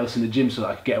was no one else in the gym so that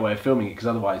I could get away with filming it, because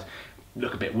otherwise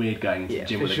look a bit weird going into the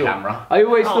gym with a camera. I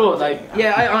always thought like,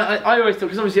 I always thought,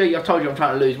 because obviously I told you I'm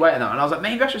trying to lose weight and that, and I was like,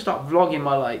 maybe I should start vlogging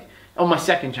my like, on my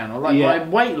second channel, like my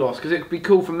weight loss, because it would be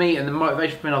cool for me, and the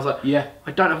motivation for me, I was like,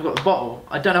 I don't know if I've got the bottle.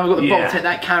 I don't know if I've got the bottle to take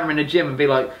that camera in the gym and be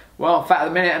like, well, I'm fat at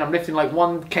the minute and I'm lifting like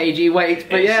 1 kg weight,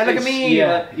 but look at me.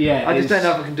 I just don't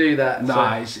know if I can do that.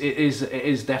 No, so. it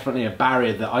is definitely a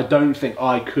barrier that I don't think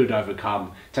I could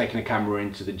overcome, taking a camera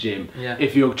into the gym.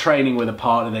 If you're training with a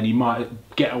partner, then you might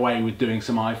get away with doing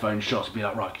some iPhone shots and be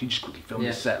like, right, can you just quickly film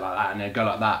this set like that, and then go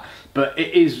like that. But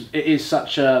it is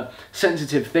such a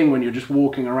sensitive thing when you're just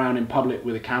walking around in public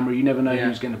with a camera. You never know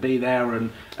who's going to be there,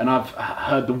 and I've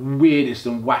heard the weirdest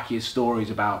and wackiest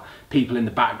stories about people in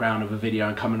the background of a video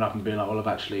and coming up and being like, well, I've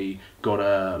actually got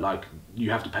a, like,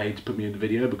 you have to pay to put me in the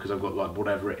video because I've got like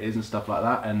whatever it is and stuff like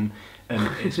that, and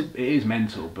it is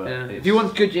mental. But if you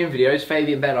want good gym videos,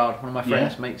 Fabian Bellard, one of my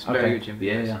friends, makes very good gym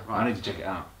videos. Right. I need to check it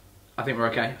out. I think we're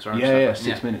okay. Sorry,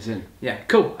 6 minutes in. Yeah,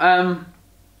 cool.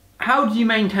 How do you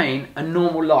maintain a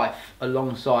normal life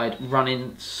alongside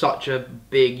running such a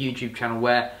big YouTube channel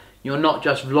where you're not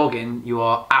just vlogging, you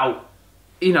are out?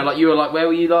 You know, like you were like, where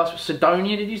were you last?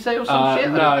 Sidonia, did you say, or some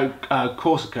shit? No,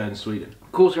 Corsica in Sweden.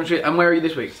 Corsica in Sweden. And where are you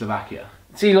this week? Slovakia.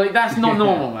 See, like that's not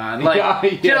normal, man. Like,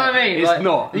 do you know what I mean? It's like,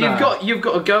 not. You've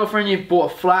got a girlfriend. You've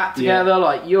bought a flat together.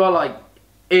 Like you are like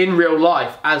in real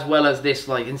life as well as this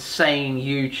like insane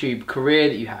YouTube career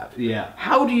that you have. Yeah.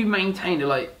 How do you maintain it?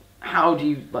 Like, how do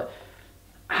you like?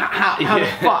 How the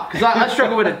fuck? Because I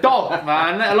struggle with a dog,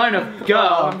 man. Let alone a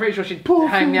girl. I'm pretty sure she'd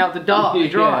hang me out the dark.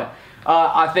 Right?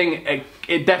 I think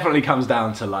it definitely comes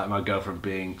down to like my girlfriend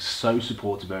being so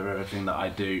supportive of everything that I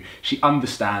do. She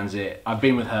understands it. I've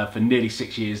been with her for nearly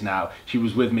 6 years now. She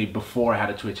was with me before I had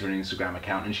a Twitter and Instagram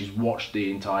account, and she's watched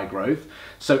the entire growth.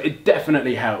 So it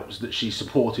definitely helps that she's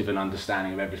supportive and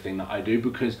understanding of everything that I do,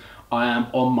 because I am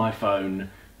on my phone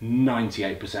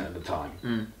 98% of the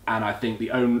time, and I think the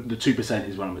 2%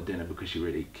 is when I'm at dinner, because she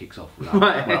really kicks off when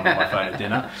I'm on my phone at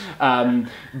dinner.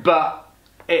 But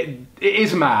it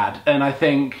is mad, and I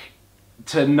think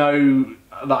to know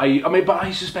that but I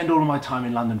used to spend all of my time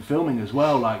in London filming as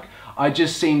well. Like I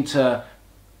just seem to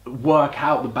work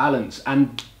out the balance,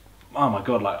 and oh my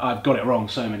god, like I've got it wrong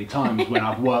so many times when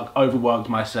I've overworked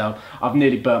myself. I've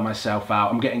nearly burnt myself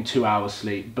out. I'm getting 2 hours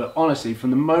sleep, but honestly, from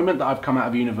the moment that I've come out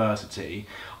of university,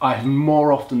 I've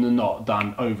more often than not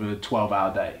done over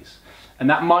 12-hour days. And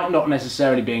that might not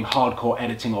necessarily being hardcore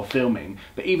editing or filming,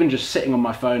 but even just sitting on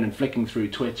my phone and flicking through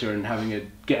Twitter and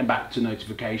getting back to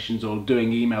notifications or doing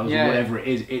emails or whatever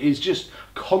it is just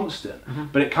constant.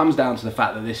 But it comes down to the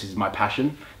fact that this is my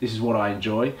passion, this is what I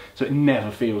enjoy, so it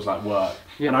never feels like work.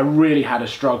 And I really had a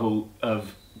struggle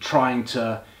of trying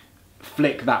to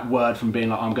flick that word from being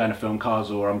like, I'm going to film cars,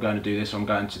 or I'm going to do this, or I'm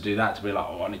going to do that, to be like,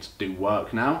 oh, I need to do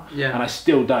work now. And I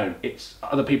still don't. It's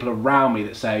other people around me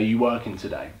that say, are you working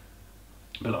today?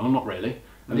 I'll be like, oh, not really.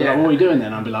 And be like, what are you doing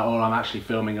then? I'll be like, oh, I'm actually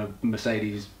filming a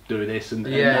Mercedes do this and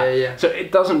that. So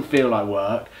it doesn't feel like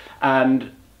work.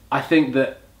 And I think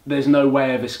that there's no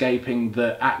way of escaping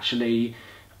that actually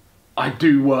I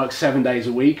do work 7 days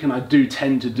a week, and I do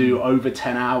tend to do over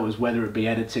 10 hours, whether it be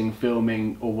editing,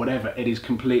 filming or whatever. It is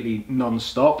completely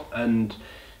non-stop. And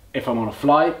if I'm on a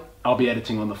flight, I'll be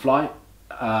editing on the flight.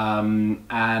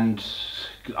 and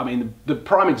I mean the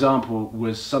prime example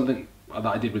was something that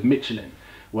I did with Michelin,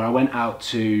 where I went out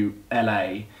to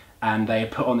LA and they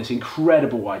put on this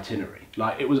incredible itinerary.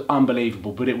 Like, it was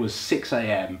unbelievable, but it was 6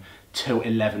 AM till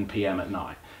 11 PM at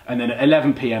night. And then at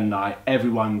 11 PM night,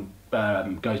 everyone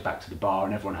goes back to the bar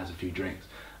and everyone has a few drinks.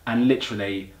 And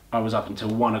literally, I was up until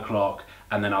 1 o'clock,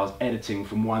 and then I was editing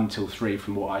from 1 till 3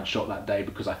 from what I'd shot that day,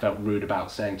 because I felt rude about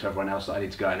saying to everyone else that I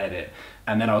need to go and edit.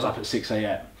 And then I was up at 6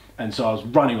 AM. And so I was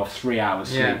running off 3 hours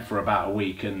sleep for about a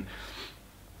week. And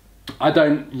I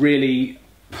don't really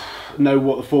know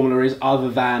what the formula is, other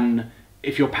than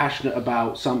if you're passionate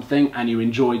about something and you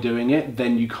enjoy doing it,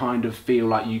 then you kind of feel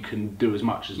like you can do as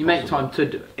much as possible. Make time to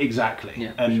do it. Exactly.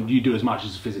 Yeah, and you do as much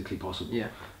as physically possible. Yeah.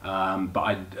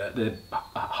 But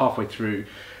halfway through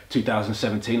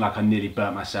 2017, like, I nearly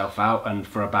burnt myself out, and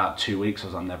for about 2 weeks I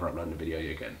was like, I'm never uploading a video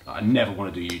again. I never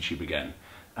want to do YouTube again.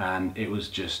 And it was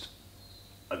just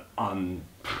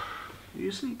you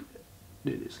asleep?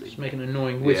 Just making an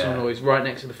annoying whistle noise right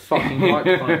next to the fucking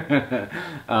microphone.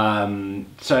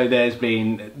 So there's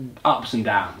been ups and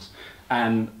downs,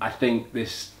 and I think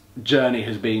this journey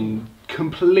has been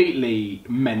completely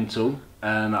mental,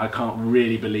 and I can't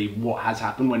really believe what has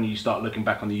happened when you start looking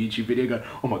back on the YouTube video going,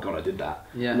 oh my god, I did that.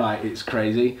 Yeah. Like, it's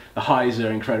crazy. The highs are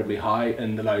incredibly high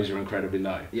and the lows are incredibly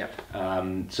low. Yeah.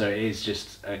 So it is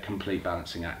just a complete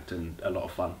balancing act and a lot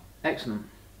of fun. Excellent.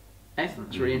 Excellent.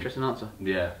 That's a really interesting answer.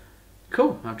 Yeah.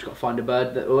 Cool. I've just got to find a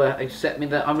bird that will accept me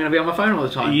that I'm going to be on my phone all the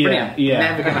time. Yeah, Brilliant. yeah.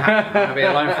 Never going to happen. I'm going to be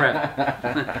alone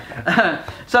forever.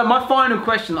 So my final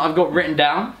question that I've got written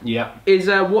down is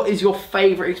what is your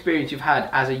favourite experience you've had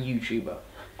as a YouTuber?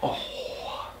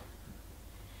 Oh.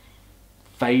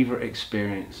 Favourite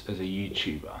experience as a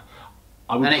YouTuber?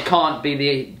 And it can't be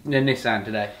the Nissan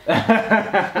today.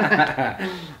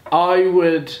 I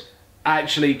would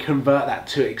actually convert that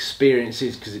to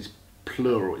experiences, because it's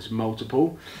plural, it's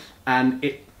multiple. And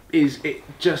it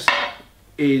just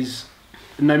is,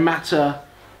 no matter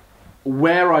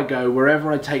where I go,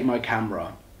 wherever I take my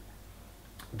camera,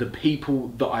 the people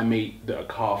that I meet that are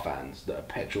car fans, that are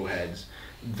petrol heads,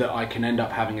 that I can end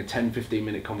up having a 10-15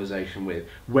 minute conversation with,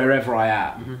 wherever I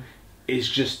am, is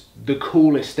just the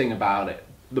coolest thing about it,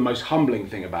 the most humbling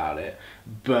thing about it.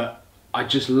 But I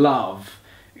just love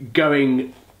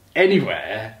going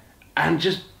anywhere and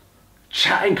just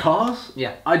chatting cars.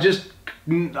 Yeah. I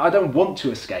don't want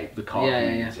to escape the car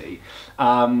community,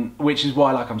 which is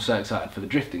why, like, I'm so excited for the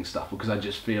drifting stuff, because I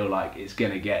just feel like it's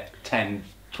gonna get 10,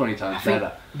 20 times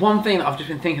better. One thing that I've just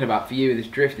been thinking about for you with this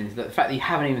drifting is that the fact that you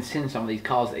haven't even seen some of these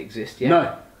cars that exist yet.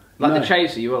 No. Like the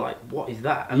Chaser, you were like, what is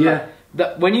that? And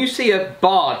like, when you see a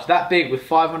barge that big with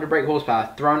 500 brake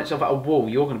horsepower throwing itself at a wall,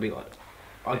 you're gonna be like,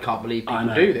 I can't believe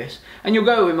people do this. And you'll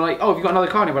go and be like, oh, have you got another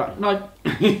car? And you'll be like, no.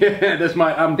 Yeah, that's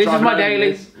my. This is my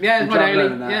daily. Yeah, it's my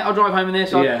daily. Yeah, I'll drive home in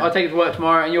this. I'll take it to work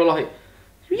tomorrow. And you're like,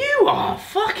 you are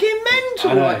fucking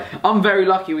mental. Like, I'm very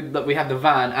lucky that we have the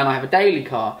van and I have a daily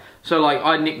car. So like,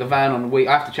 I nick the van on the week.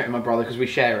 I have to check with my brother because we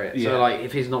share it. So like,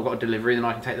 if he's not got a delivery, then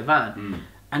I can take the van.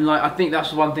 And like, I think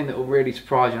that's the one thing that will really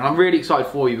surprise you. And I'm really excited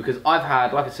for you because I've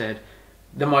had, like I said,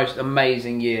 the most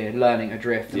amazing year learning a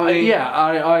drift.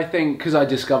 I think because I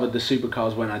discovered the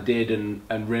supercars when I did, and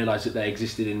realised that they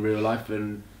existed in real life,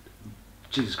 and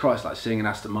Jesus Christ, like seeing an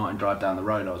Aston Martin drive down the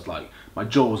road, I was like, my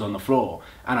jaw was on the floor,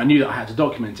 and I knew that I had to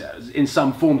document it in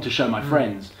some form to show my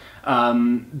friends.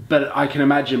 But I can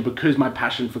imagine, because my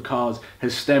passion for cars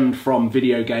has stemmed from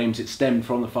video games, it stemmed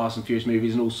from the Fast and Furious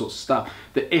movies and all sorts of stuff,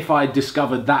 that if I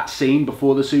discovered that scene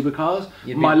before the supercars,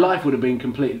 my life would have been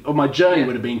completely, or my journey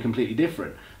would have been completely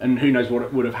different, and who knows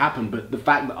what would have happened. But the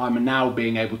fact that I'm now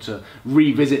being able to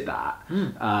revisit that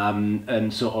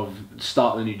and sort of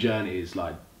start the new journey is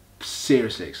like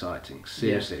seriously exciting.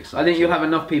 Seriously exciting. I think you'll have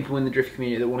enough people in the drift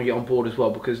community that want to get on board as well,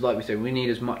 because like we said, we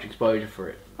need as much exposure for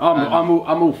it. I'm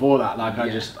all for that. Like, I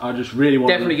just really want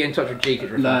definitely get in touch with Jeek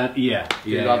at learn.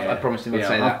 I promised him I'd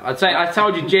say that. I'd say, I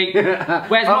told you, Jeek,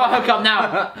 where's my hookup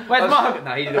now? Where's my hookup?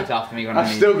 No, he looked after me.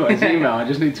 I've still got his email. I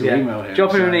just need to email him.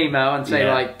 Drop him an email and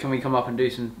say like, can we come up and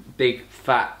do some big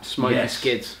fat smoky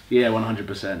skids? Yeah,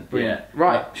 100%. Brilliant.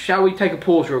 Right, shall we take a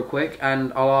pause real quick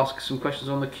and I'll ask some questions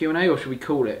on the Q&A, or should we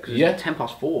call it? Because it's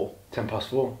 10:04.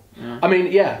 10:04. I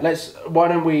mean, let's. Why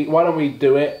don't we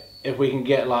do it? If we can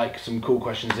get like some cool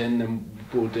questions in, then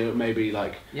we'll do it. Maybe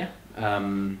like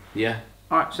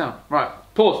Alright, so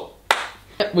pause.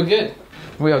 We're good.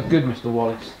 We are good, Mr.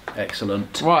 Wallace.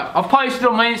 Excellent. Right, I've posted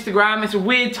on my Instagram. It's a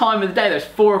weird time of the day though. It's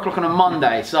 4 o'clock on a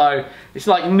Monday, so it's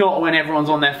like not when everyone's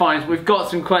on their phones. We've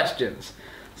got some questions.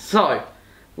 So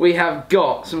we have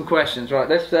got some questions. Right,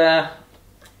 let's.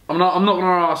 I'm not going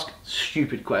to ask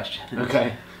stupid questions.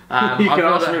 Okay. You can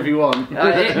ask me if you want.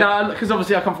 No, because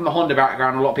obviously I come from the Honda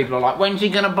background. A lot of people are like, when's he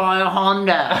going to buy a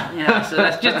Honda? You know, so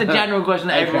that's just a general question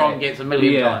that everyone gets a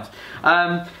million times.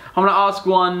 I'm going to ask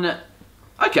one.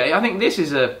 Okay, I think this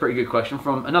is a pretty good question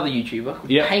from another YouTuber,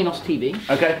 Panos TV.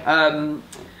 Okay.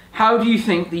 How do you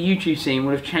think the YouTube scene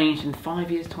would have changed in 5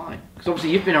 years' time? Because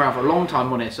obviously you've been around for a long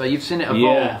time on it, so you've seen it evolve.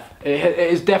 Yeah, it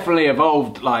has definitely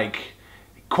evolved, like,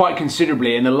 quite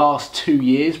considerably in the last 2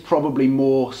 years, probably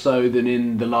more so than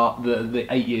in the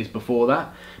 8 years before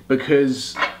that,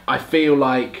 because I feel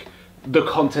like the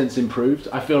content's improved.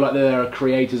 I feel like there are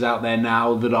creators out there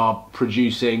now that are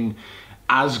producing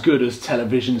as good as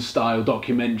television style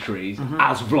documentaries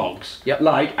as vlogs.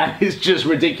 Like, and it's just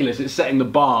ridiculous. It's setting the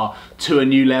bar to a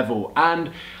new level.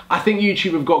 And I think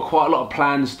YouTube have got quite a lot of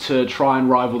plans to try and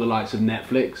rival the likes of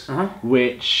Netflix,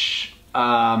 which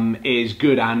is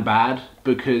good and bad,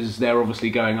 because they're obviously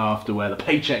going after where the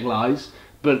paycheck lies,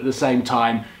 but at the same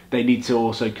time they need to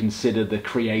also consider the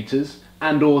creators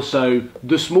and also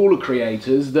the smaller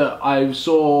creators that I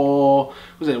saw,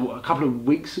 was it a couple of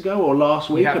weeks ago or last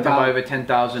week? You have to have over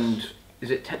 10,000, is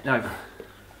it, no,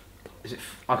 is it,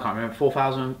 I can't remember,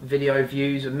 4,000 video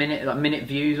views a minute, like minute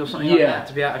views or something like that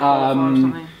to be able to qualify or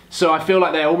something? So I feel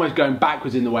like they're almost going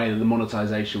backwards in the way that the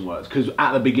monetization works, because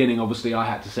at the beginning obviously I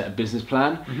had to set a business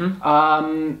plan.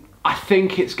 I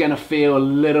think it's going to feel a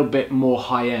little bit more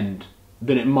high-end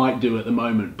than it might do at the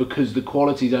moment, because the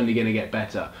quality is only going to get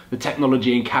better. The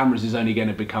technology in cameras is only going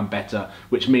to become better,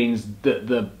 which means that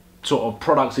the sort of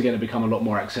products are going to become a lot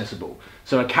more accessible.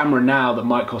 So a camera now that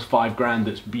might cost £5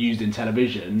 that's used in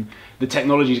television, the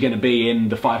technology is going to be in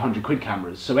the 500 quid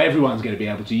cameras, so everyone's going to be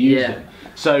able to use them.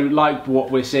 So like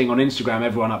what we're seeing on Instagram,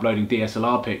 everyone uploading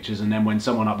DSLR pictures, and then when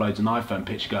someone uploads an iPhone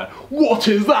picture, go, what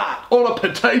is that, on a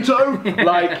potato?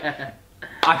 Like,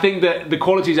 I think that the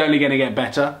quality is only going to get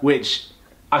better, which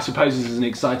I suppose is an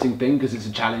exciting thing because it's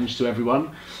a challenge to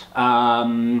everyone.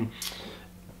 And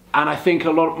I think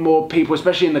a lot more people,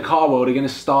 especially in the car world, are going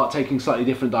to start taking slightly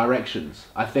different directions.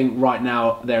 I think right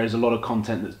now there is a lot of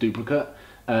content that's duplicate,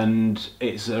 and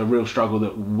it's a real struggle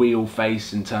that we all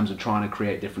face in terms of trying to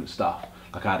create different stuff.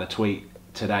 Like I had a tweet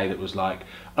today that was like,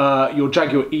 your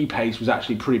Jaguar E-Pace was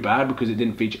actually pretty bad because it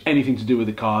didn't feature anything to do with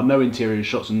the car, no interior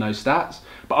shots and no stats.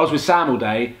 But I was with Sam all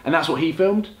day and that's what he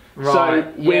filmed. Right,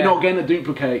 so we're not going to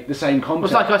duplicate the same content. Well,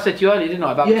 it's like I said to you earlier, didn't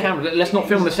I, about the camera. Let's not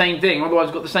film the same thing, otherwise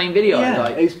we've got the same video.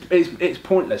 Like. It's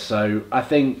pointless. So I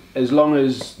think as long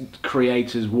as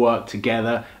creators work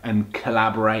together and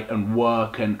collaborate and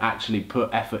work and actually put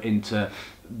effort into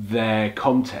their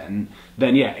content,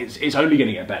 then yeah, it's only going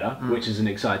to get better, which is an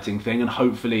exciting thing. And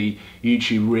hopefully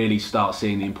YouTube really starts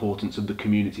seeing the importance of the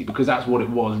community, because that's what it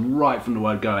was right from the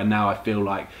word go. And now I feel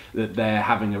like that they're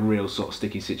having a real sort of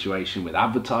sticky situation with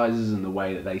advertisers and the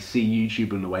way that they see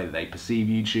YouTube and the way that they perceive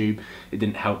YouTube. It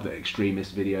didn't help that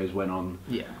extremist videos went on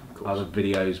other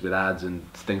videos with ads and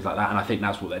things like that, and I think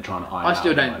that's what they're trying to iron out. I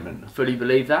still don't fully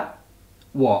believe that.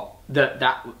 What?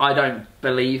 That I don't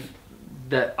believe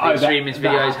that extremist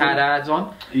videos had ads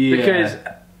on, because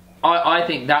I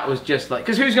think that was just like,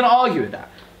 because who's going to argue with that?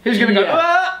 Who's going to go,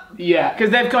 ah! Because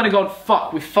they've kind of gone,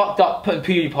 fuck, we fucked up putting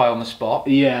PewDiePie on the spot.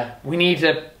 We need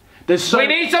to, we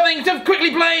need something to quickly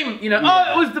blame, you know,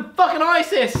 oh, it was the fucking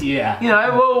ISIS. You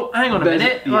know, well, hang on a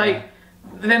minute, like,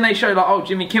 then they show like, oh,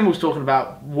 Jimmy Kimmel's talking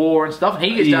about war and stuff, and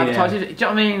he gets to advertise it. Do you know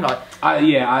what I mean? Like, I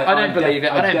don't believe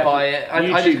it. I don't buy it.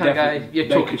 I just kind of go, you're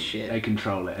talking shit. They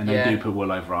control it, and they do put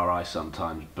wool over our eyes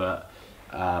sometimes. But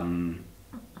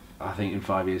I think in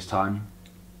 5 years' time,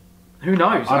 who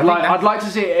knows? I'd like to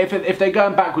see it, if they're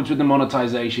going backwards with the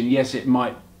monetization. Yes, it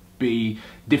might be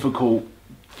difficult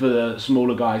for the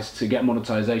smaller guys to get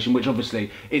monetization, which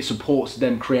obviously it supports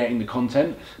them creating the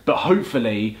content, but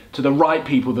hopefully to the right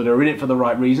people that are in it for the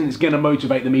right reason, it's going to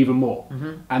motivate them even more.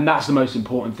 And that's the most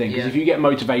important thing, because if you get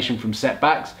motivation from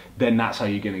setbacks, then that's how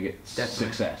you're going to get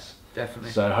success.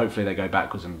 So hopefully they go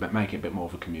backwards and make it a bit more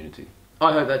of a community.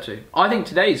 I hope that too. I think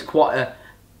today is quite a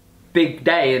big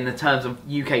day in the terms of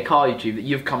UK car YouTube that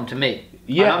you've come to me.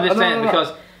 And I'm just saying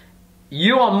because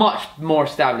you are much more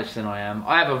established than I am.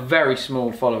 I have a very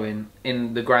small following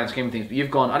in the grand scheme of things, but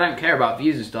you've gone, I don't care about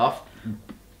views and stuff.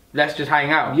 Let's just hang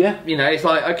out. You know, it's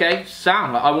like, okay,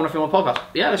 sound, like, I want to film a podcast.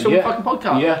 Yeah, let's film a fucking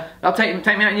podcast. I'll take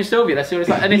me out in your Sylvia, let's see what it's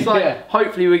like. And it's like,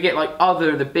 hopefully we get like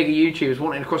the bigger YouTubers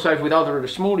wanting to cross over with other of the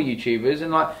smaller YouTubers,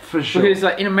 and like, because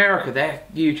like in America, their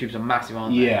YouTubers are massive,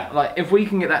 aren't they? Like, if we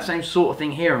can get that same sort of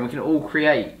thing here and we can all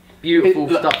create beautiful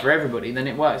stuff for everybody, then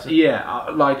it works.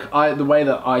 Like, the way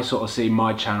that I sort of see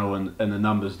my channel and the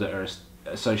numbers that are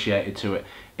associated to it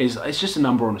it's just a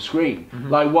number on a screen.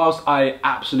 Like, whilst I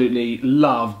absolutely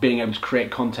love being able to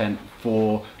create content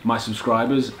for my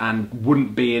subscribers and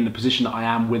wouldn't be in the position that I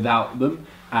am without them,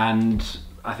 and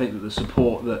I think that the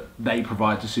support that they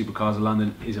provide to Supercars of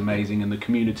London is amazing, and the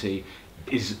community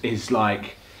is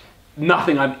like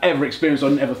nothing I've ever experienced or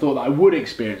never thought that I would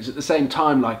experience. At the same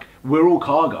time, like, we're all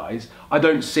car guys. I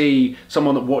don't see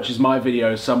someone that watches my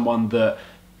videos someone that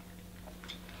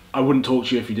I wouldn't talk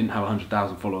to you if you didn't have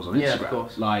 100,000 followers on Instagram. Yeah, of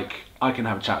course. Like, I can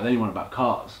have a chat with anyone about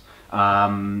cars.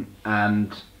 And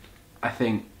I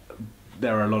think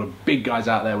there are a lot of big guys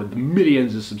out there with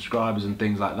millions of subscribers and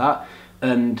things like that.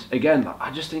 And again,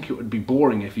 I just think it would be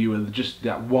boring if you were just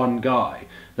that one guy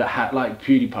that had, like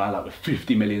PewDiePie, like with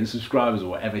 50 million subscribers or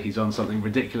whatever, he's on something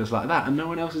ridiculous like that, and no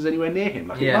one else is anywhere near him.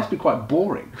 Like, it must be quite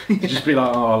boring to just be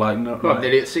like, oh, like, no. Well,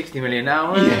 nearly at 60 million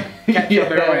now.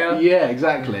 Yeah,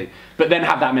 exactly. But then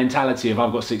have that mentality of,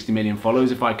 I've got 60 million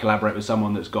followers. If I collaborate with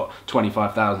someone that's got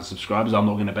 25,000 subscribers, I'm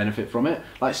not going to benefit from it.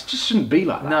 Like, it just shouldn't be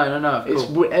like that. No.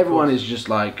 Of course. Everyone is just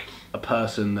like a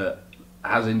person that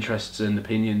has interests and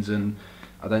opinions, and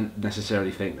I don't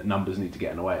necessarily think that numbers need to get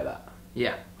in the way of that.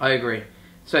 Yeah, I agree.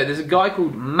 So there's a guy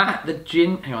called Matt the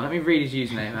Gin. Hang on, let me read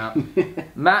his username out.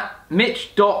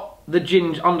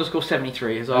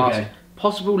 Mitch.thegin_73 has asked,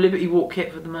 possible Liberty Walk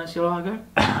kit for the Murcielago?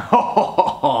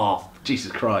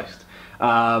 Jesus Christ.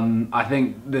 I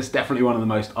think that's definitely one of the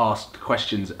most asked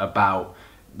questions about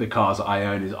the cars that I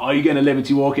own is, are you going to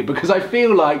Liberty Walk it? Because I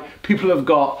feel like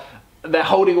people they're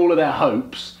holding all of their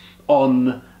hopes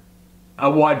on a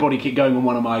wide body kit going on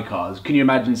one of my cars. Can you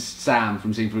imagine Sam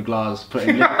from Seen Through Glass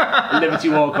putting a Liberty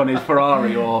Walk on his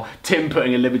Ferrari, or Tim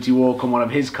putting a Liberty Walk on one of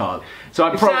his cars? So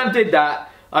if Sam did that,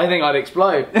 I think I'd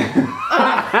explode.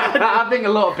 I think a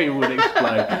lot of people would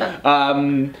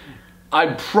explode.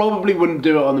 I probably wouldn't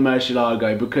do it on the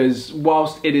Murcielago, because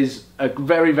whilst it is a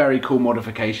very, very cool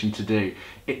modification to do,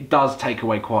 it does take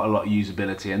away quite a lot of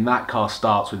usability, and that car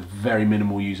starts with very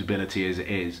minimal usability as it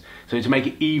is. So to make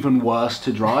it even worse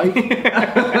to drive,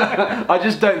 I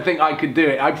just don't think I could do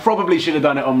it. I probably should have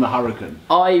done it on the Huracan.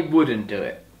 I wouldn't do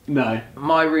it. No.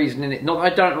 My reasoning is, not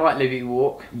that I don't like Liberty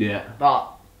Walk, yeah,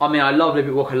 but I mean, I love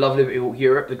Liberty Walk, I love Liberty Walk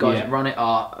Europe. The guys that run it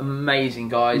are amazing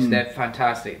guys, they're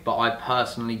fantastic, but I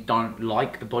personally don't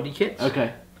like the body kits.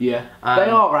 Okay, yeah.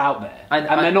 They are out there,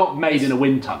 and they're not made in a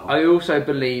wind tunnel. I also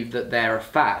believe that they're a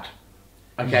fad.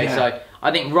 Okay, so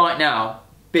I think right now,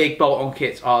 big bolt-on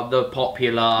kits are the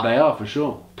popular... They are, for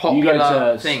sure.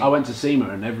 Popular thing. I went to SEMA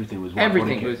and everything was wide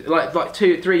body kit. Was, like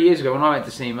 2-3 years ago when I went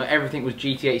to SEMA, everything was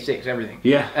GT86, everything.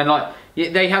 Yeah. And like,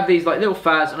 they have these like little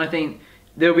fads, and I think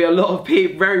there'll be a lot of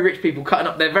people, very rich people cutting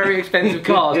up their very expensive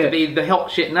cars to be the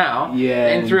hot shit now.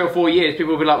 Yeah. In 3 or 4 years,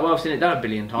 people will be like, well, I've seen it done a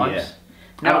billion times. Yeah.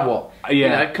 Now what? Yeah. You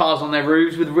know, cars on their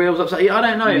roofs with wheels upside. I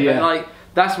don't know, but like,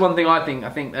 that's one thing I think. I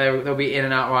think they'll be in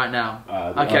and out right now.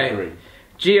 Okay. I agree.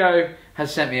 Gio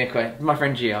has sent me a question. My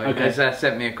friend Gio has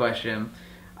sent me a question.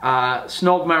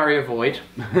 Snog, marry, avoid.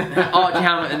 Archie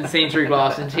Hamilton, Seen Through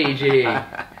Glass, and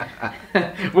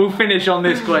TGE. We'll finish on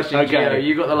this question, Gio.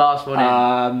 You got the last one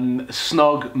in.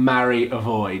 Snog, marry,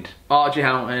 avoid. Archie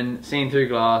Hamilton, Seen Through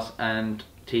Glass, and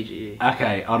TGE.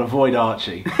 Okay, I'd avoid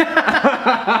Archie.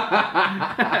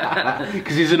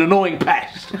 Because he's an annoying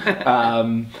pest.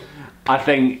 I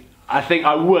think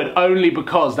I would, only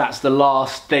because that's the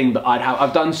last thing that I'd have.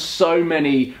 I've done so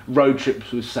many road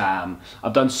trips with Sam.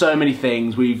 I've done so many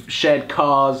things. We've shared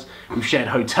cars, we've shared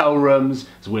hotel rooms,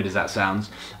 as weird as that sounds.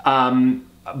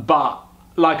 But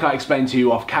like I explained to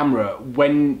you off camera,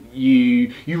 when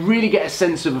you really get a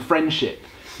sense of a friendship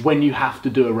when you have to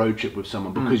do a road trip with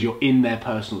someone, because you're in their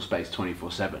personal space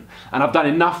 24/7. And I've done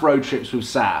enough road trips with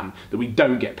Sam that we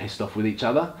don't get pissed off with each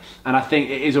other. And I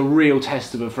think it is a real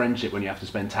test of a friendship when you have to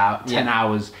spend 10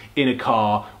 hours in a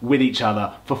car with each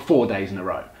other for 4 days in a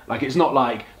row. Like, it's not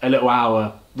like a little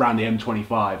hour round the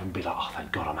M25 and be like, oh,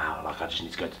 thank God I'm out. Like, I just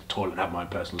need to go to the toilet and have my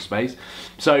personal space.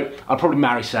 So I'd probably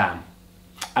marry Sam.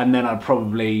 And then I'd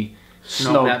probably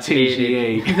snog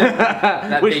TGE,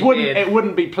 which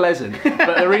wouldn't be pleasant.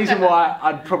 But the reason why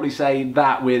I'd probably say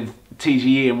that with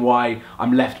TGE and why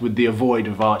I'm left with the avoid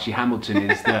of Archie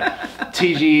Hamilton is that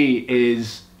TGE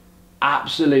is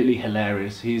absolutely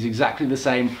hilarious. He's exactly the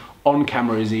same on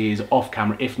camera as he is off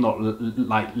camera, if not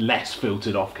like less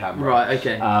filtered off camera. Right,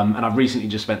 okay. And I've recently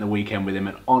just spent the weekend with him,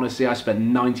 and honestly I spent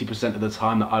 90% of the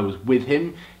time that I was with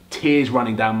him tears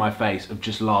running down my face of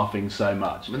just laughing so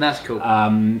much. And that's cool.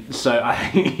 So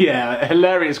yeah,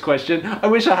 hilarious question. I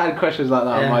wish I had questions like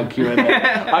that on my Q&A.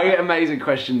 I get amazing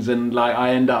questions, and like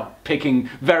I end up picking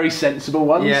very sensible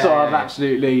ones, I've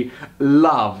absolutely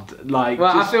loved. Like,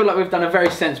 well, I feel like we've done a very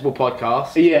sensible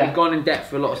podcast. Yeah, we've gone in depth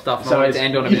for a lot of stuff. So I wanted to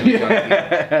end on a bit of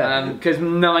a joke, because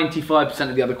 95%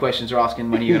 of the other questions are asking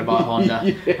when are you going to buy a Honda,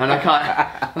 and I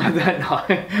don't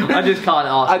know. I just can't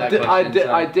ask that question.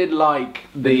 I did like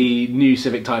the new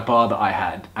Civic Type R that I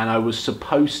had, and I was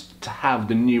supposed to have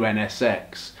the new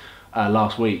NSX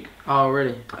last week. Oh,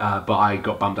 really? But I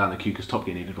got bumped down the queue because Top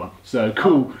Gear needed one. So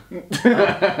cool.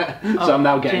 So I'm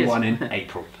now getting one in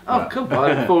April. Oh, cool. Well,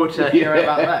 I look forward to hearing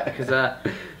about that, because the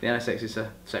NSX is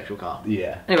a sexual car.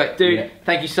 Yeah. Anyway, dude,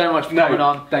 thank you so much for coming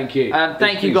on. Thank you.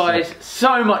 Thank you guys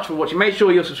so much for watching. Make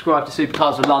sure you're subscribed to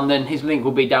Supercars of London. His link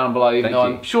will be down below, even though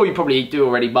I'm sure you probably do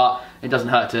already, but it doesn't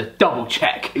hurt to double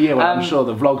check. Yeah, well, I'm sure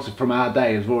the vlogs from our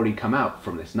day have already come out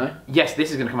from this, no? Yes, this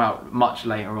is going to come out much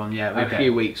later on, a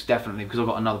few weeks, definitely, because I've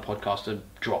got another podcast to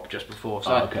drop just before.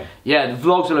 So, yeah, the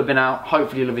vlogs will have been out.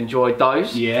 Hopefully you'll have enjoyed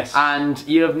those. Yes. And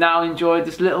you have now enjoyed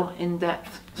this little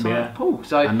in-depth pool.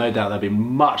 So, and no doubt there'll be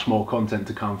much more content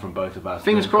to come from both of us.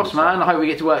 Fingers crossed, man. I hope we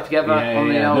get to work together on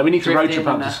the No, we need to road trip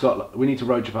up to Scotland. We need to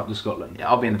road trip up to Scotland. Yeah,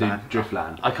 I'll be in the van.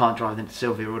 Driftland. I can't drive into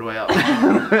Sylvia all the way up.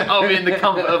 I'll be in the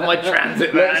comfort of my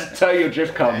transit van. Let's tow your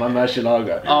drift car, my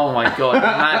Murcielago. Oh my god,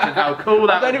 imagine how cool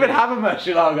that would be. I don't even have a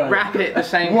Murcielago. Wrap it the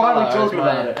same colour. Why are we talking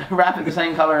about it? Wrap it the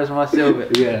same colour as my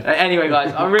Sylvia. Anyway,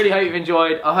 guys, I really hope you've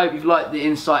enjoyed. I hope you've liked the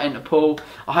insight into Paul.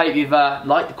 I hope you've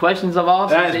liked the questions I've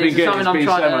asked. It's been good. It's been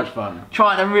so much fun.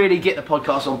 Trying to really get the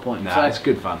podcast on point. So it's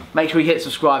good fun. Make sure you hit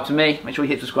subscribe to me. Make sure you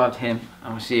hit subscribe to him.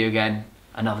 And we'll see you again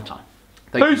another time.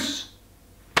 Peace.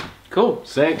 Cool.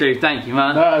 Sick. Dude, thank you,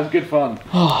 man. No, it was good fun.